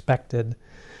you're expected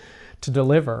to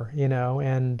deliver, you know,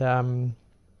 and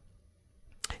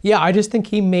yeah, I just think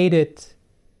he made it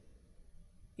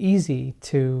easy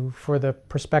for the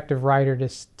prospective writer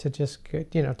to just,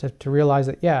 you know, to realize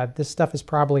that, yeah, this stuff is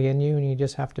probably in you and you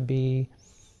just have to be,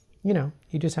 you know,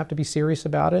 you just have to be serious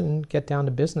about it and get down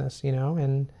to business, you know,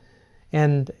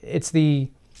 and it's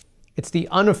the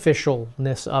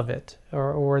unofficialness of it,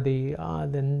 or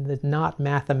the not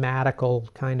mathematical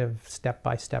kind of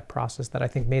step-by-step process that I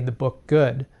think made the book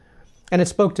good. And it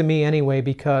spoke to me anyway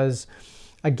because,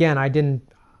 again, I didn't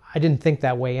think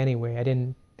that way anyway. I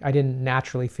didn't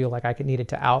naturally feel like I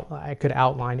could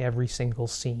outline every single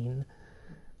scene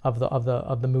of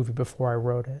the movie before I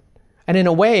wrote it. And in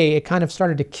a way, it kind of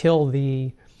started to kill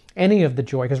any of the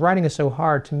joy, because writing is so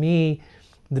hard. To me,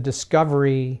 the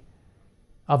discovery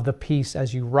of the piece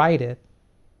as you write it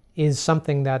is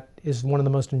something that is one of the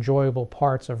most enjoyable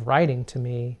parts of writing to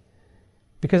me,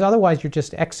 because otherwise you're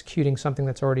just executing something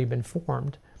that's already been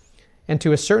formed. And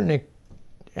to a certain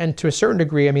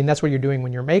degree, I mean, that's what you're doing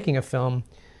when you're making a film,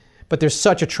 but there's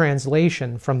such a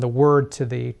translation from the word to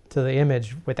the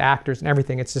image with actors and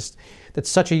everything. That's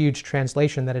such a huge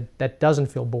translation that doesn't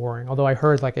feel boring. Although I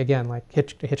heard, like, again, like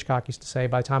Hitchcock used to say,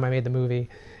 by the time I made the movie,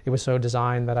 it was so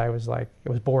designed that I was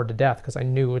bored to death because I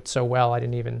knew it so well I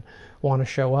didn't even want to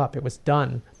show up. It was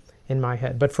done in my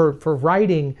head. But for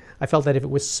writing, I felt that if it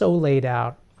was so laid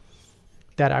out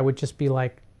that I would just be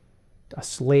like a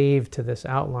slave to this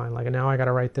outline. Like, now I got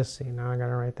to write this scene, now I got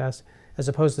to write this, as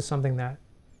opposed to something that,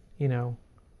 you know,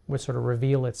 would sort of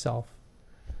reveal itself.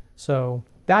 So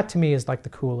that to me is like the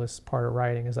coolest part of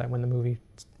writing, is that when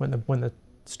the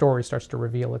story starts to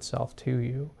reveal itself to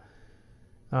you,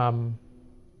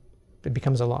 it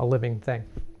becomes a living thing.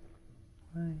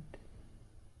 Right.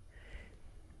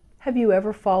 Have you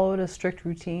ever followed a strict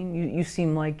routine? You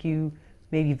seem like you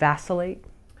maybe vacillate.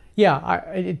 Yeah,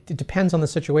 it depends on the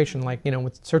situation. Like, you know,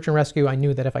 with Search and Rescue, I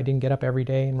knew that if I didn't get up every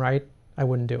day and write, I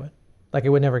wouldn't do it. Like, it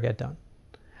would never get done.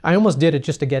 I almost did it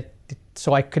just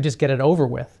so I could just get it over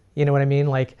with. You know what I mean?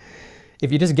 Like,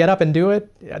 if you just get up and do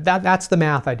it, that's the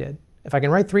math I did. If I can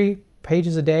write 3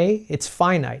 pages a day, it's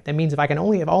finite. That means if I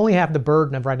only have the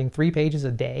burden of writing 3 pages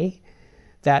a day,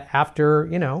 that after,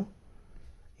 you know,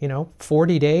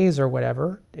 40 days or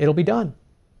whatever, it'll be done.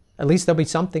 At least there'll be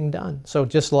something done. So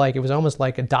just like, it was almost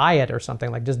like a diet or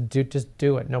something, like just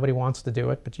do it. Nobody wants to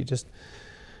do it, but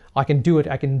I can do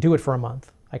it for a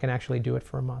month. I can actually do it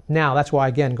for a month. Now, that's why,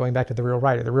 again, going back to the real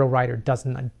writer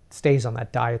stays on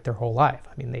that diet their whole life.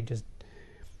 I mean, they just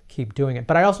keep doing it.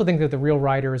 But I also think that the real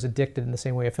writer is addicted in the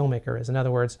same way a filmmaker is. In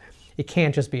other words, it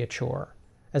can't just be a chore.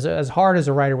 As hard as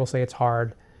a writer will say it's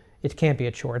hard, it can't be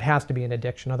a chore. It has to be an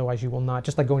addiction. Otherwise, you will not.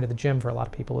 Just like going to the gym for a lot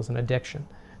of people is an addiction.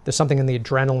 There's something in the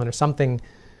adrenaline or something,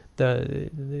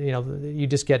 you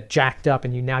just get jacked up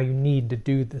and you need to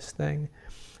do this thing.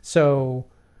 So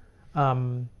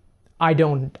I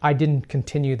didn't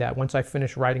continue that. Once I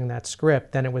finished writing that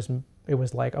script, then it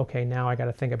was like, okay, now I got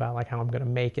to think about like how I'm going to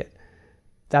make it.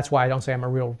 That's why I don't say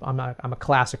I'm a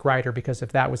classic writer, because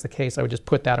if that was the case, I would just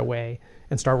put that away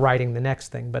and start writing the next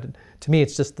thing. But to me,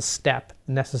 it's just the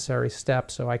necessary step,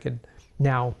 so I could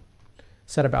now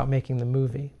set about making the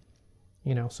movie.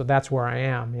 You know, so that's where I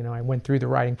am. You know, I went through the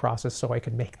writing process so I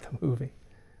could make the movie.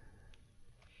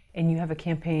 And you have a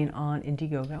campaign on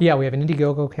Indiegogo. Yeah, we have an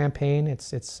Indiegogo campaign.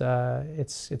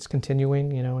 It's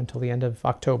continuing, you know, until the end of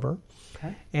October.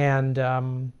 Okay.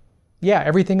 And yeah,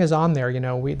 everything is on there. You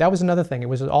know, that was another thing. It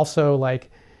was also like,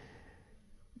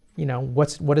 you know,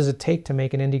 what does it take to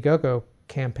make an Indiegogo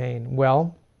campaign?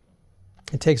 Well,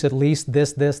 it takes at least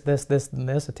this, and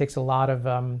this. It takes a lot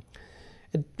of.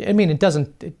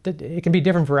 It can be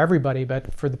different for everybody,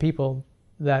 but for the people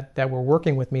that were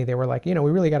working with me, they were like, you know,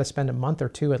 we really got to spend a month or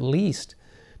two, at least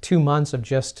 2 months of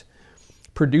just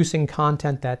producing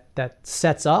content that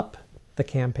sets up the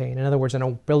campaign. In other words,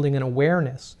 building an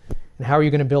awareness. And how are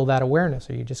you going to build that awareness?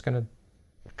 Are you just going to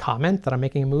comment that I'm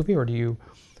making a movie, or do you,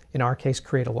 in our case,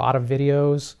 create a lot of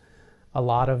videos, a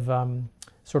lot of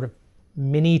sort of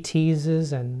mini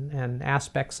teases and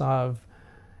aspects of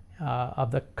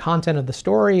the content of the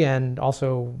story, and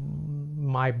also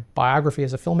my biography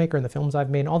as a filmmaker and the films I've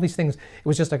made, all these things.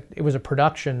 It was a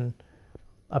production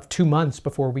of 2 months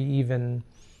before we even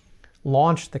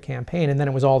launched the campaign, and then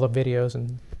it was all the videos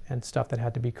and and stuff that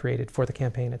had to be created for the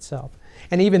campaign itself.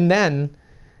 And even then,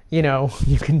 you know,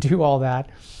 you can do all that,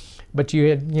 but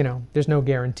you know, there's no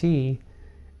guarantee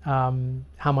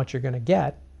how much you're going to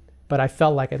get. But I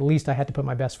felt like at least I had to put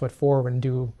my best foot forward and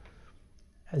do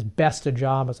as best a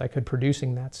job as I could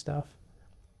producing that stuff.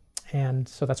 And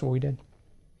so that's what we did.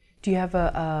 Do you have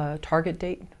a target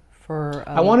date for?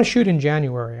 I want to shoot in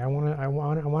January. I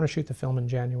want to shoot the film in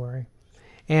January,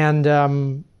 and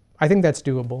I think that's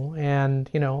doable. And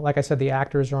you know, like I said, the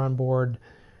actors are on board.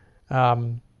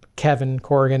 Kevin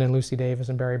Corrigan and Lucy Davis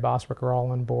and Barry Bostwick are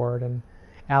all on board, and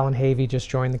Alan Havey just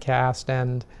joined the cast,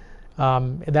 and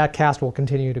that cast will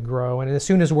continue to grow. And as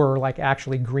soon as we're like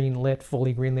actually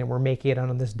fully greenlit, we're making it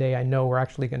on this day, I know we're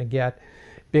actually going to get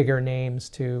bigger names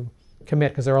to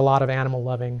commit, because there are a lot of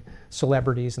animal-loving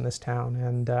celebrities in this town,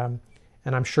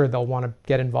 and I'm sure they'll want to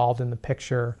get involved in the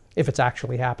picture if it's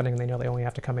actually happening. They know they only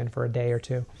have to come in for a day or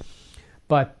two.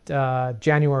 But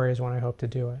January is when I hope to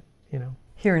do it. You know,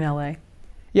 here in LA.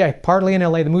 Yeah, partly in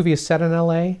LA. The movie is set in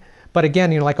LA, but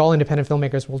again, you know, like all independent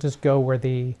filmmakers, we'll just go where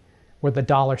the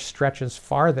dollar stretches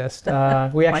farthest.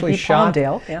 We actually shot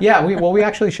Palmdale. Yeah, we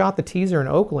actually shot the teaser in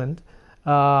Oakland,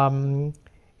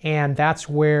 and that's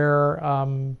where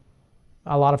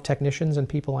a lot of technicians and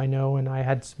people I know, and I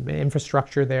had some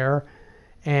infrastructure there,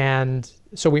 and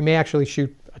so we may actually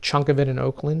shoot a chunk of it in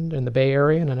Oakland in the Bay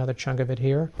Area and another chunk of it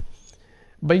here.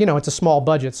 But you know, it's a small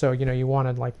budget, so you know, you want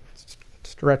to like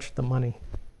stretch the money.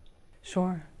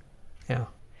 Sure. Yeah.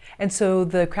 And so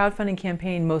the crowdfunding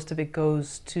campaign, most of it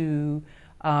goes to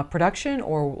production,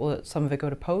 or will some of it go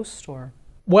to post, or?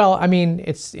 Well, I mean,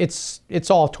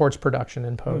 it's all towards production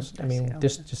and post. I mean,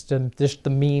 just the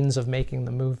means of making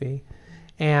the movie,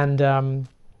 and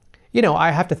you know,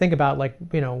 I have to think about, like,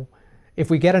 you know, if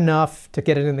we get enough to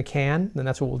get it in the can, then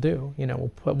that's what we'll do. You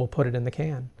know, we'll put it in the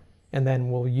can, and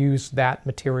then we'll use that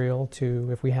material to,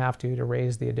 if we have to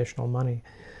raise the additional money.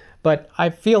 But I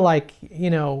feel like,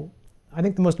 you know, I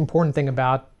think the most important thing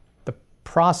about the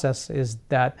process is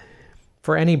that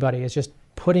for anybody is just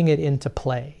putting it into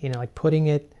play, you know, like putting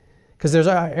it, because there's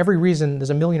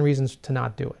a million reasons to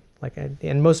not do it. Like,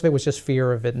 and most of it was just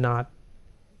fear of it not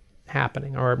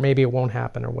happening, or maybe it won't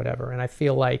happen or whatever. And I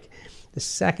feel like the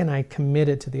second I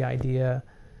committed to the idea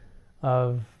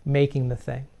of making the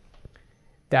thing,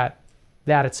 that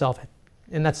itself,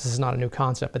 and this is not a new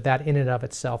concept, but that in and of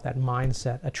itself, that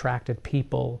mindset attracted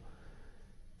people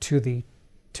to the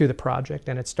project,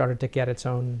 and it started to get its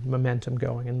own momentum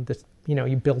going. And this, you know,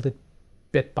 you build it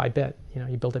bit by bit, you know,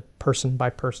 you build it person by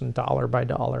person, dollar by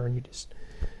dollar, and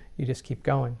you just keep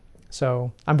going.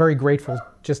 So I'm very grateful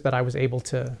just that I was able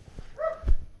to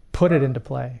put it into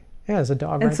play. Yeah, there's a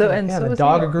dog right there. Yeah, the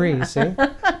dog agrees, see?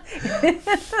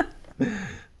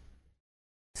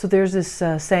 So there's this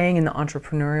saying in the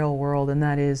entrepreneurial world, and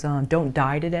that is, don't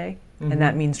die today. Mm-hmm. And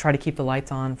that means try to keep the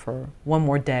lights on for one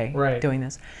more day doing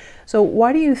this. So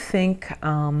why do you think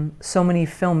so many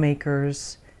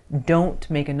filmmakers don't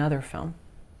make another film?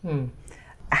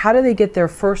 How do they get their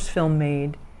first film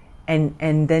made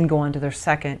and then go on to their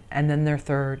second, and then their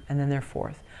third, and then their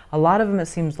fourth? A lot of them, it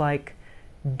seems like,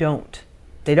 don't.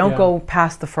 They don't go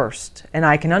past the first. And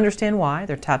I can understand why.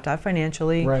 They're tapped out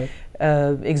financially,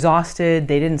 exhausted.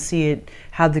 They didn't see it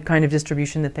had the kind of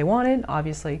distribution that they wanted,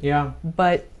 obviously. Yeah.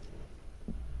 But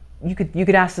you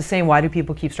could ask the same, why do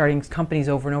people keep starting companies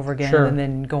over and over again and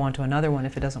then go on to another one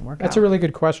if it doesn't work out? That's a really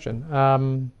good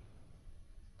question.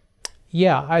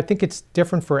 Yeah, I think it's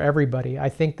different for everybody. I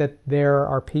think that there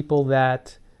are people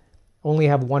that only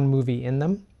have one movie in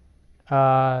them,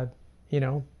 you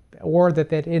know, or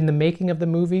that in the making of the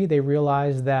movie, they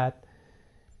realize that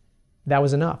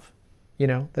was enough, you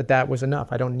know, that was enough.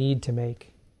 I don't need to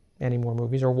make any more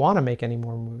movies or want to make any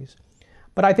more movies.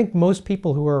 But I think most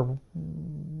people who are,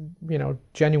 you know,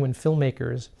 genuine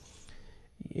filmmakers,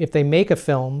 if they make a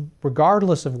film,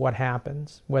 regardless of what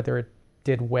happens, whether it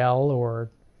did well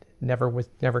or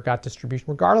never got distribution,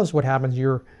 regardless of what happens,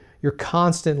 you're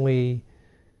constantly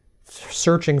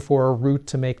searching for a route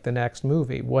to make the next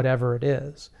movie, whatever it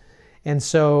is. And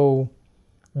so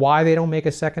why they don't make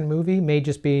a second movie may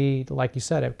just be, like you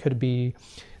said, it could be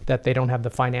that they don't have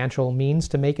the financial means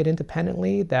to make it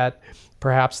independently, that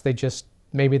perhaps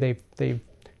maybe they've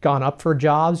gone up for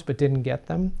jobs but didn't get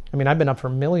them. I mean, I've been up for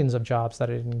millions of jobs that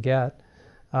I didn't get.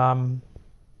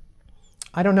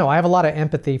 I don't know. I have a lot of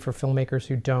empathy for filmmakers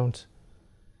who don't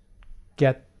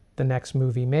get the next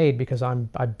movie made, because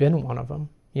I've been one of them.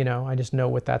 You know, I just know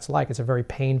what that's like. It's a very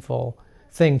painful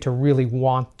thing to really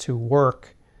want to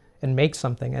work and make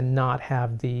something and not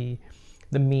have the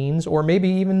means, or maybe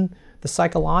even the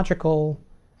psychological,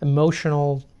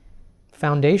 emotional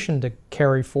foundation to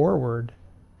carry forward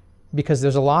because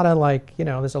there's a lot of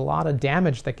there's a lot of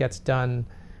damage that gets done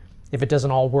if it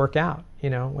doesn't all work out,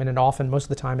 and it often, most of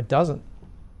the time, it doesn't.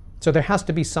 So there has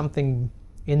to be something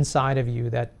inside of you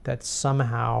that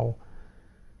somehow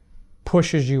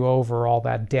pushes you over all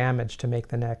that damage to make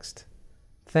the next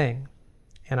thing.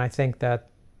 And I think that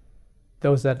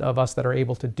those of us that are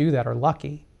able to do that are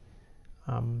lucky.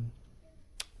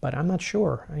 But I'm not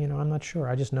sure. I'm not sure.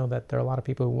 I just know that there are a lot of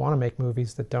people who want to make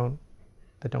movies that don't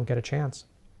get a chance.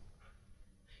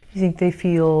 You think they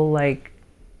feel like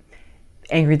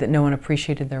angry that no one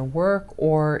appreciated their work,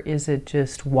 or is it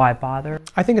just why bother?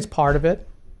 I think it's part of it.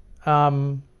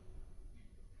 I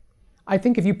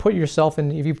think if you put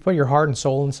your heart and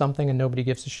soul in something and nobody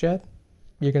gives a shit,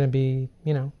 you're going to be,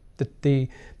 the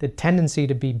tendency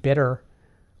to be bitter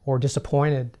or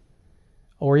disappointed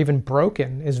or even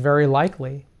broken is very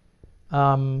likely.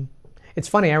 It's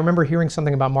funny, I remember hearing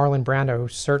something about Marlon Brando, who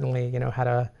certainly, had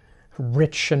a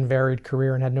rich and varied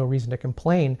career and had no reason to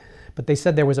complain, but they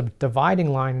said there was a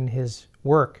dividing line in his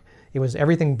work. It was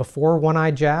everything before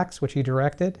One-Eyed Jacks, which he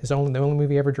directed, the only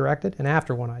movie he ever directed, and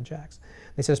after One-Eyed Jacks.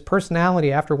 They said his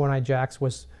personality after One-Eyed Jacks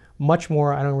was much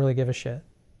more, I don't really give a shit.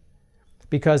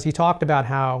 Because he talked about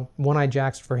how One-Eyed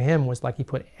Jacks for him was like he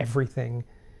put everything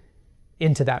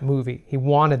into that movie. He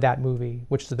wanted that movie,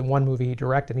 which is the one movie he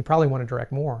directed. He probably wanted to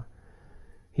direct more.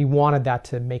 He wanted that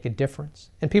to make a difference.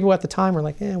 And people at the time were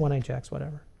like, One-Eyed Jacks,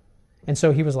 whatever. And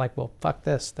so he was like, well, fuck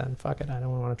this, then fuck it. I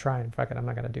don't want to try and fuck it. I'm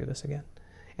not going to do this again.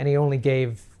 And he only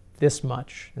gave this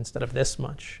much instead of this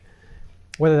much.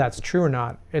 Whether that's true or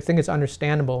not, I think it's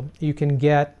understandable. You can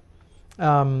get,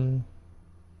 you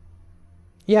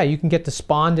can get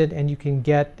despondent, and you can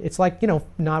get, it's like,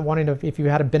 not wanting to, if you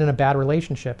had been in a bad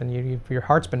relationship and your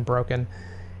heart's been broken,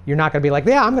 you're not going to be like,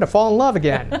 I'm going to fall in love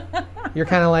again. You're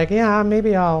kind of like,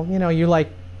 maybe I'll,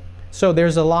 so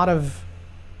there's a lot of,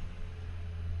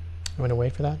 I'm going to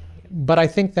wait for that. But I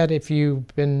think that if you've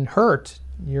been hurt,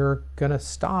 you're going to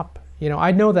stop.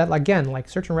 I know that, again, like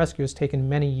Search and Rescue has taken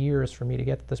many years for me to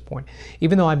get to this point.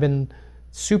 Even though I've been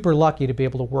super lucky to be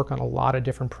able to work on a lot of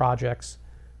different projects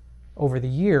over the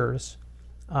years,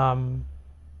 I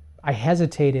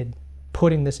hesitated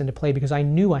putting this into play because I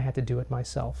knew I had to do it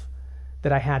myself,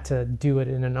 that I had to do it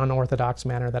in an unorthodox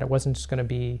manner, that it wasn't just going to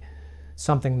be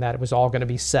something that was all going to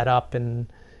be set up, and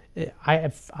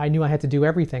I knew I had to do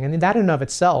everything. And that in and of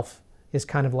itself is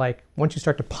kind of like, once you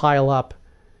start to pile up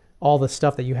all the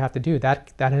stuff that you have to do,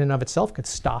 that in and of itself could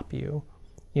stop you,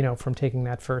 from taking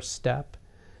that first step.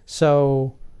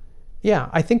 So,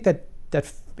 I think that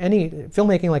any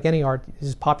filmmaking, like any art,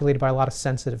 is populated by a lot of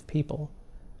sensitive people.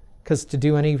 Because to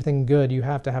do anything good, you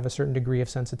have to have a certain degree of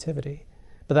sensitivity.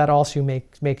 But that also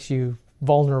makes you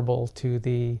vulnerable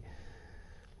to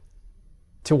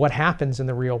what happens in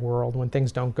the real world when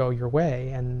things don't go your way,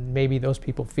 and maybe those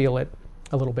people feel it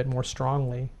a little bit more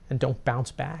strongly and don't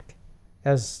bounce back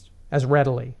as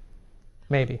readily,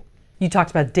 maybe. You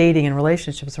talked about dating and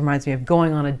relationships. It reminds me of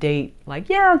going on a date, like,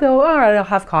 I'll go, all right, I'll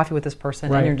have coffee with this person,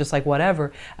 right. And you're just like,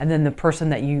 whatever. And then the person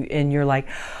that you're like,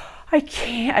 I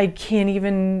can't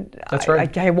even, that's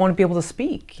right. I won't be able to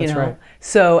speak, That's right.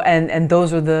 So, and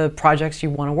those are the projects you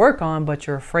want to work on, but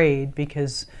you're afraid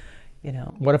because,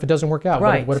 What if it doesn't work out?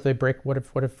 Right. What if they break, what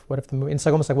if the movie, it's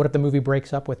like almost like, what if the movie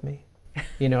breaks up with me?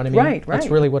 You know what I mean? Right. That's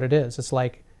really what it is. It's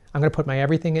like, I'm going to put my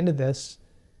everything into this,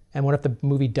 and what if the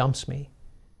movie dumps me?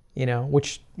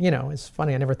 Which, is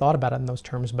funny. I never thought about it in those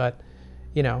terms, but,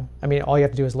 all you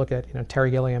have to do is look at,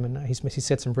 Terry Gilliam, and he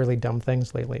said some really dumb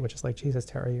things lately, which is like, Jesus,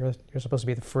 Terry, you're supposed to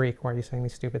be the freak. Why are you saying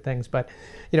these stupid things? But,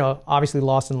 obviously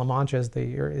Lost in La Mancha is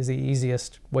the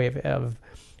easiest way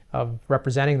of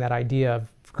representing that idea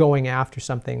of going after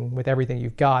something with everything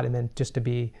you've got, and then just to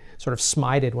be sort of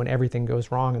smited when everything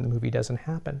goes wrong and the movie doesn't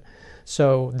happen.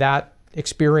 So that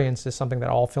experience is something that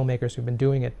all filmmakers who've been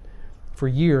doing it for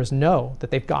years know,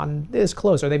 that they've gotten this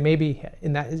close, or they maybe,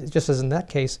 just as in that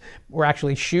case, were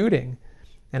actually shooting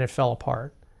and it fell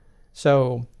apart.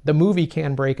 So the movie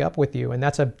can break up with you, and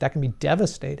that can be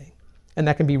devastating, and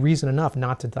that can be reason enough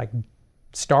not to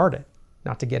start it,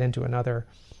 not to get into another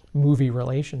movie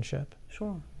relationship.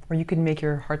 Sure. Or you can make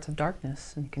your Hearts of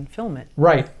Darkness and you can film it.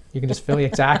 Right. You can just film it,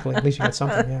 exactly. At least you get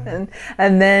something, yeah.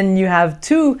 And then you have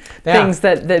two things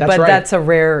but right. That's a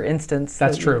rare instance.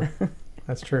 That's true.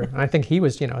 That's true. And I think he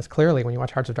was, it's clearly, when you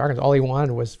watch Hearts of Darkness, all he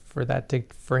wanted was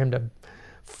for him to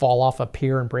fall off a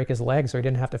pier and break his leg so he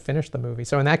didn't have to finish the movie.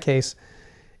 So in that case,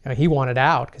 he wanted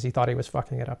out because he thought he was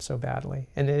fucking it up so badly.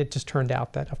 And it just turned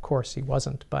out that, of course, he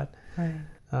wasn't. But right.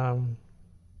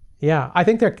 Yeah, I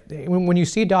think when you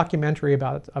see a documentary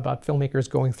about filmmakers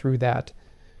going through that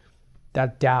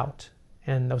doubt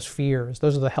and those fears,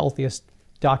 those are the healthiest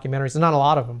documentaries. There's not a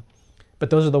lot of them, But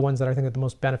those are the ones that I think are the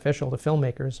most beneficial to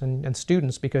filmmakers and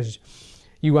students, because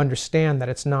you understand that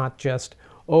it's not just,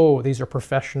 oh, these are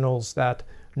professionals that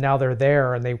now they're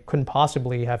there and they couldn't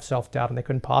possibly have self-doubt and they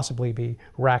couldn't possibly be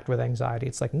racked with anxiety.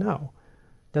 It's like, no,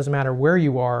 it doesn't matter where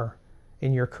you are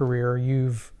in your career,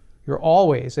 you're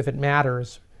always, if it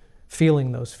matters,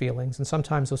 feeling those feelings. And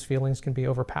sometimes those feelings can be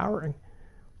overpowering.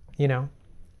 You know,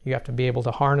 you have to be able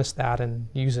to harness that and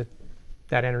use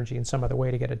that energy in some other way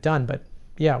to get it done. But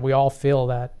yeah, we all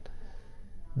feel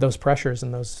those pressures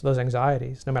and those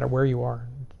anxieties, no matter where you are,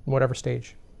 whatever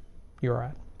stage you're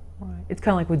at. Right. It's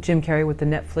kind of like with Jim Carrey with the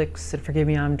Netflix, and forgive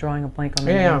me, I'm drawing a blank on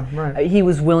the name. Yeah, right. He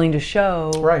was willing to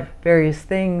show right. various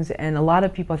things, and a lot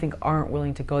of people I think aren't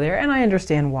willing to go there, and I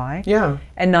understand why. Yeah.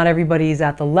 And not everybody's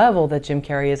at the level that Jim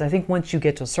Carrey is. I think once you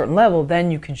get to a certain level, then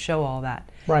you can show all that.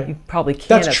 Right. You probably can't.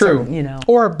 That's at true. Certain, you know.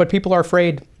 But people are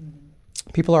afraid.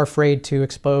 People are afraid to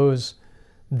expose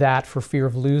that for fear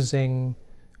of losing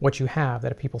what you have.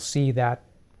 That if people see that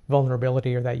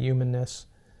vulnerability or that humanness,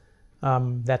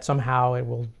 that somehow it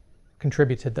will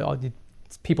contribute to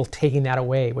people taking that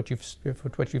away, what you've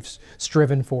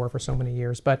striven for so many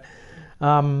years. But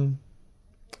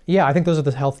yeah, I think those are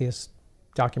the healthiest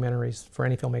documentaries for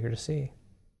any filmmaker to see.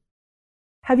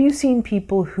 Have you seen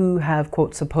people who have,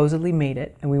 quote, supposedly made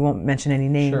it, and we won't mention any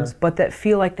names, Sure. but that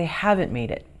feel like they haven't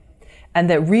made it, and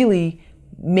that really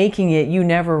making it, you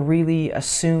never really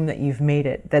assume that you've made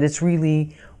it, that it's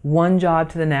really one job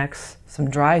to the next, some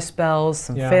dry spells,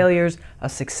 some failures, a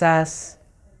success,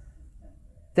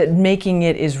 that making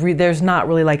it is, there's not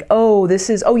really like, oh,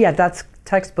 yeah, that's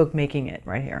textbook making it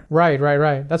right here. Right.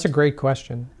 That's a great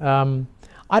question.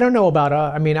 I don't know about,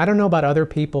 I don't know about other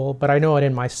people, but I know it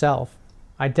in myself.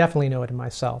 I definitely know it in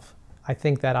myself. I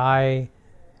think that I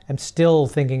am still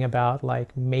thinking about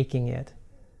like making it.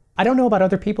 I don't know about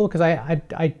other people because I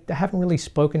haven't really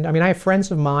spoken. I have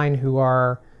friends of mine who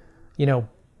are, you know,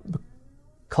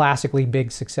 classically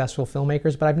big successful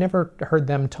filmmakers, but I've never heard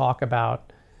them talk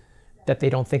about that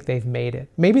they don't think they've made it.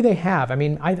 Maybe they have.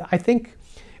 I think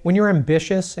when you're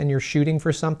ambitious and you're shooting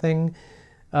for something,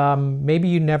 maybe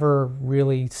you never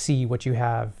really see what you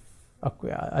have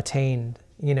attained,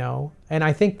 you know? And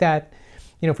I think that,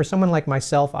 you know, for someone like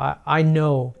myself, I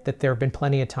know that there have been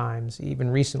plenty of times, even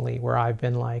recently, where I've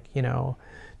been like, you know,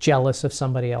 jealous of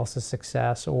somebody else's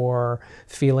success or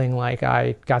feeling like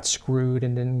I got screwed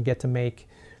and didn't get to make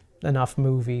enough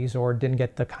movies or didn't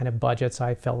get the kind of budgets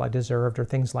I felt I deserved or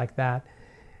things like that.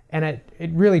 And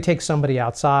it really takes somebody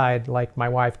outside, like my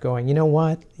wife, going, you know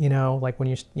what, you know, like when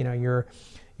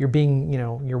you're being, you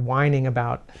know, you're whining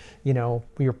about, you know,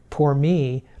 your poor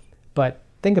me, but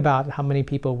think about how many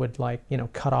people would, like, you know,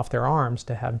 cut off their arms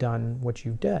to have done what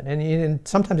you did. And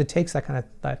sometimes it takes that kind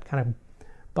of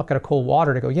bucket of cold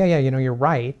water to go, yeah, you know, you're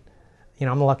right. You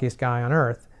know, I'm the luckiest guy on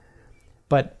earth.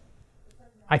 But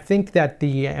I think that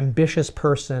the ambitious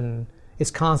person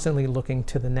is constantly looking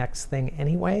to the next thing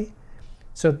anyway.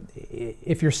 So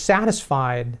if you're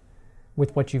satisfied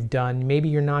with what you've done, maybe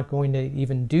you're not going to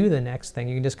even do the next thing.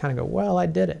 You can just kind of go, well, I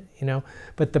did it, you know.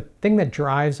 But the thing that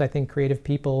drives, I think, creative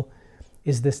people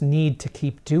is this need to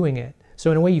keep doing it.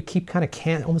 So in a way, you keep kind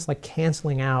of almost like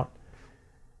canceling out.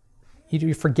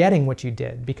 You're forgetting what you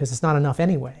did because it's not enough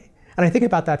anyway. And I think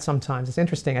about that sometimes. It's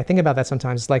interesting. I think about that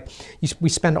sometimes. It's like we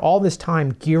spend all this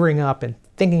time gearing up and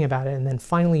thinking about it and then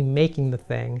finally making the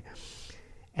thing.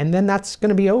 And then that's going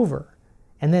to be over.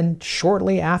 And then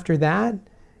shortly after that,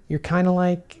 you're kind of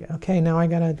like, okay, now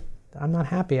I'm not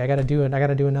happy. I got to do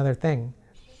another thing.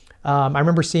 I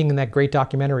remember seeing in that great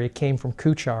documentary, it came from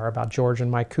Kuchar, about George and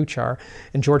Mike Kuchar.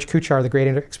 And George Kuchar, the great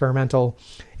experimental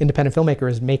independent filmmaker,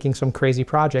 is making some crazy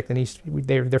project, and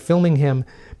they're filming him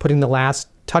putting the last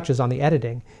touches on the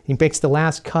editing. He makes the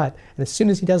last cut, and as soon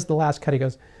as he does the last cut, he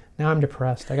goes, now I'm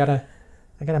depressed. I gotta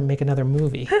make another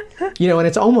movie. You know, and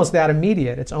it's almost that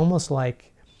immediate. It's almost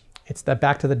like it's that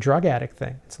back to the drug addict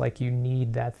thing. It's like you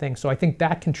need that thing. So I think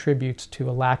that contributes to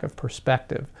a lack of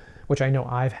perspective, which I know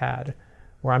I've had,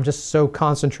 where I'm just so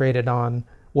concentrated on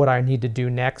what I need to do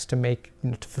next to make,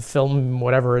 you know, to fulfill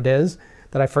whatever it is,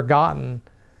 that I've forgotten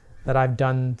that I've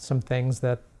done some things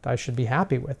that I should be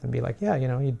happy with and be like, yeah, you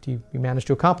know, you managed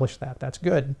to accomplish that. That's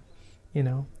good, you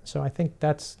know. So I think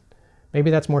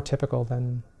maybe that's more typical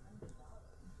than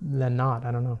not.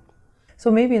 I don't know.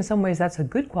 So maybe in some ways that's a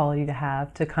good quality to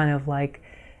have, to kind of like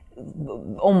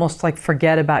almost like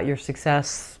forget about your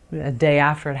success a day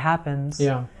after it happens.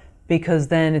 Yeah. Because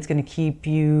then it's going to keep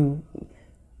you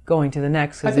going to the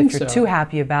next. Because if you're too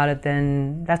happy about it,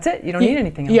 then that's it. You don't need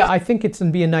anything else. Yeah, I think it's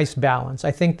going to be a nice balance.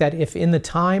 I think that if in the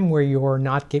time where you're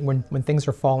not getting, when things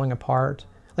are falling apart,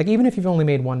 like even if you've only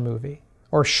made one movie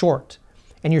or short,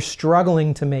 and you're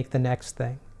struggling to make the next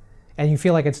thing, and you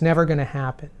feel like it's never going to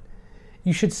happen,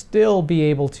 you should still be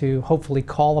able to hopefully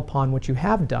call upon what you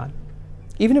have done.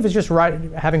 Even if it's just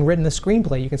having written the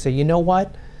screenplay, you can say, you know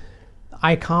what?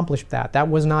 I accomplished that. That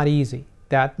was not easy.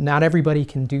 That not everybody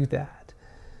can do that.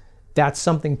 That's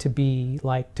something to be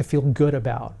like, to feel good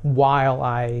about while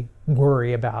I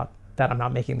worry about that I'm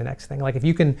not making the next thing. Like if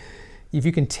you can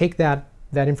take that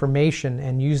information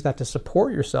and use that to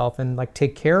support yourself and like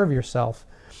take care of yourself,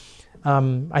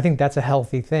 I think that's a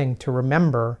healthy thing to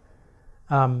remember,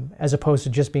 as opposed to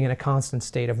just being in a constant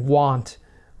state of want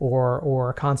or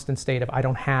a constant state of I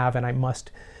don't have and I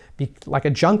must be like a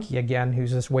junkie again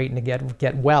who's just waiting to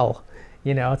get well.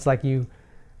 You know, it's like you,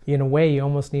 in a way, you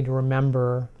almost need to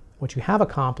remember what you have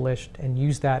accomplished and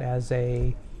use that as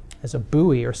a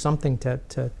buoy or something to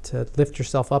lift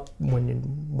yourself up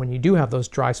when you do have those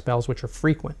dry spells, which are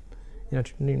frequent. You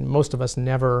know, most of us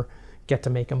never get to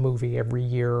make a movie every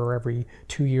year or every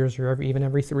 2 years or even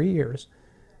every 3 years.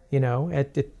 You know,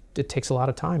 it takes a lot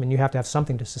of time, and you have to have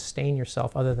something to sustain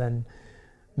yourself other than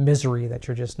misery that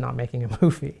you're just not making a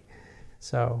movie.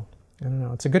 So I don't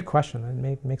know. It's a good question.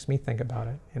 It makes me think about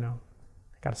it. You know,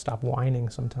 I got to stop whining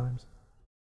sometimes.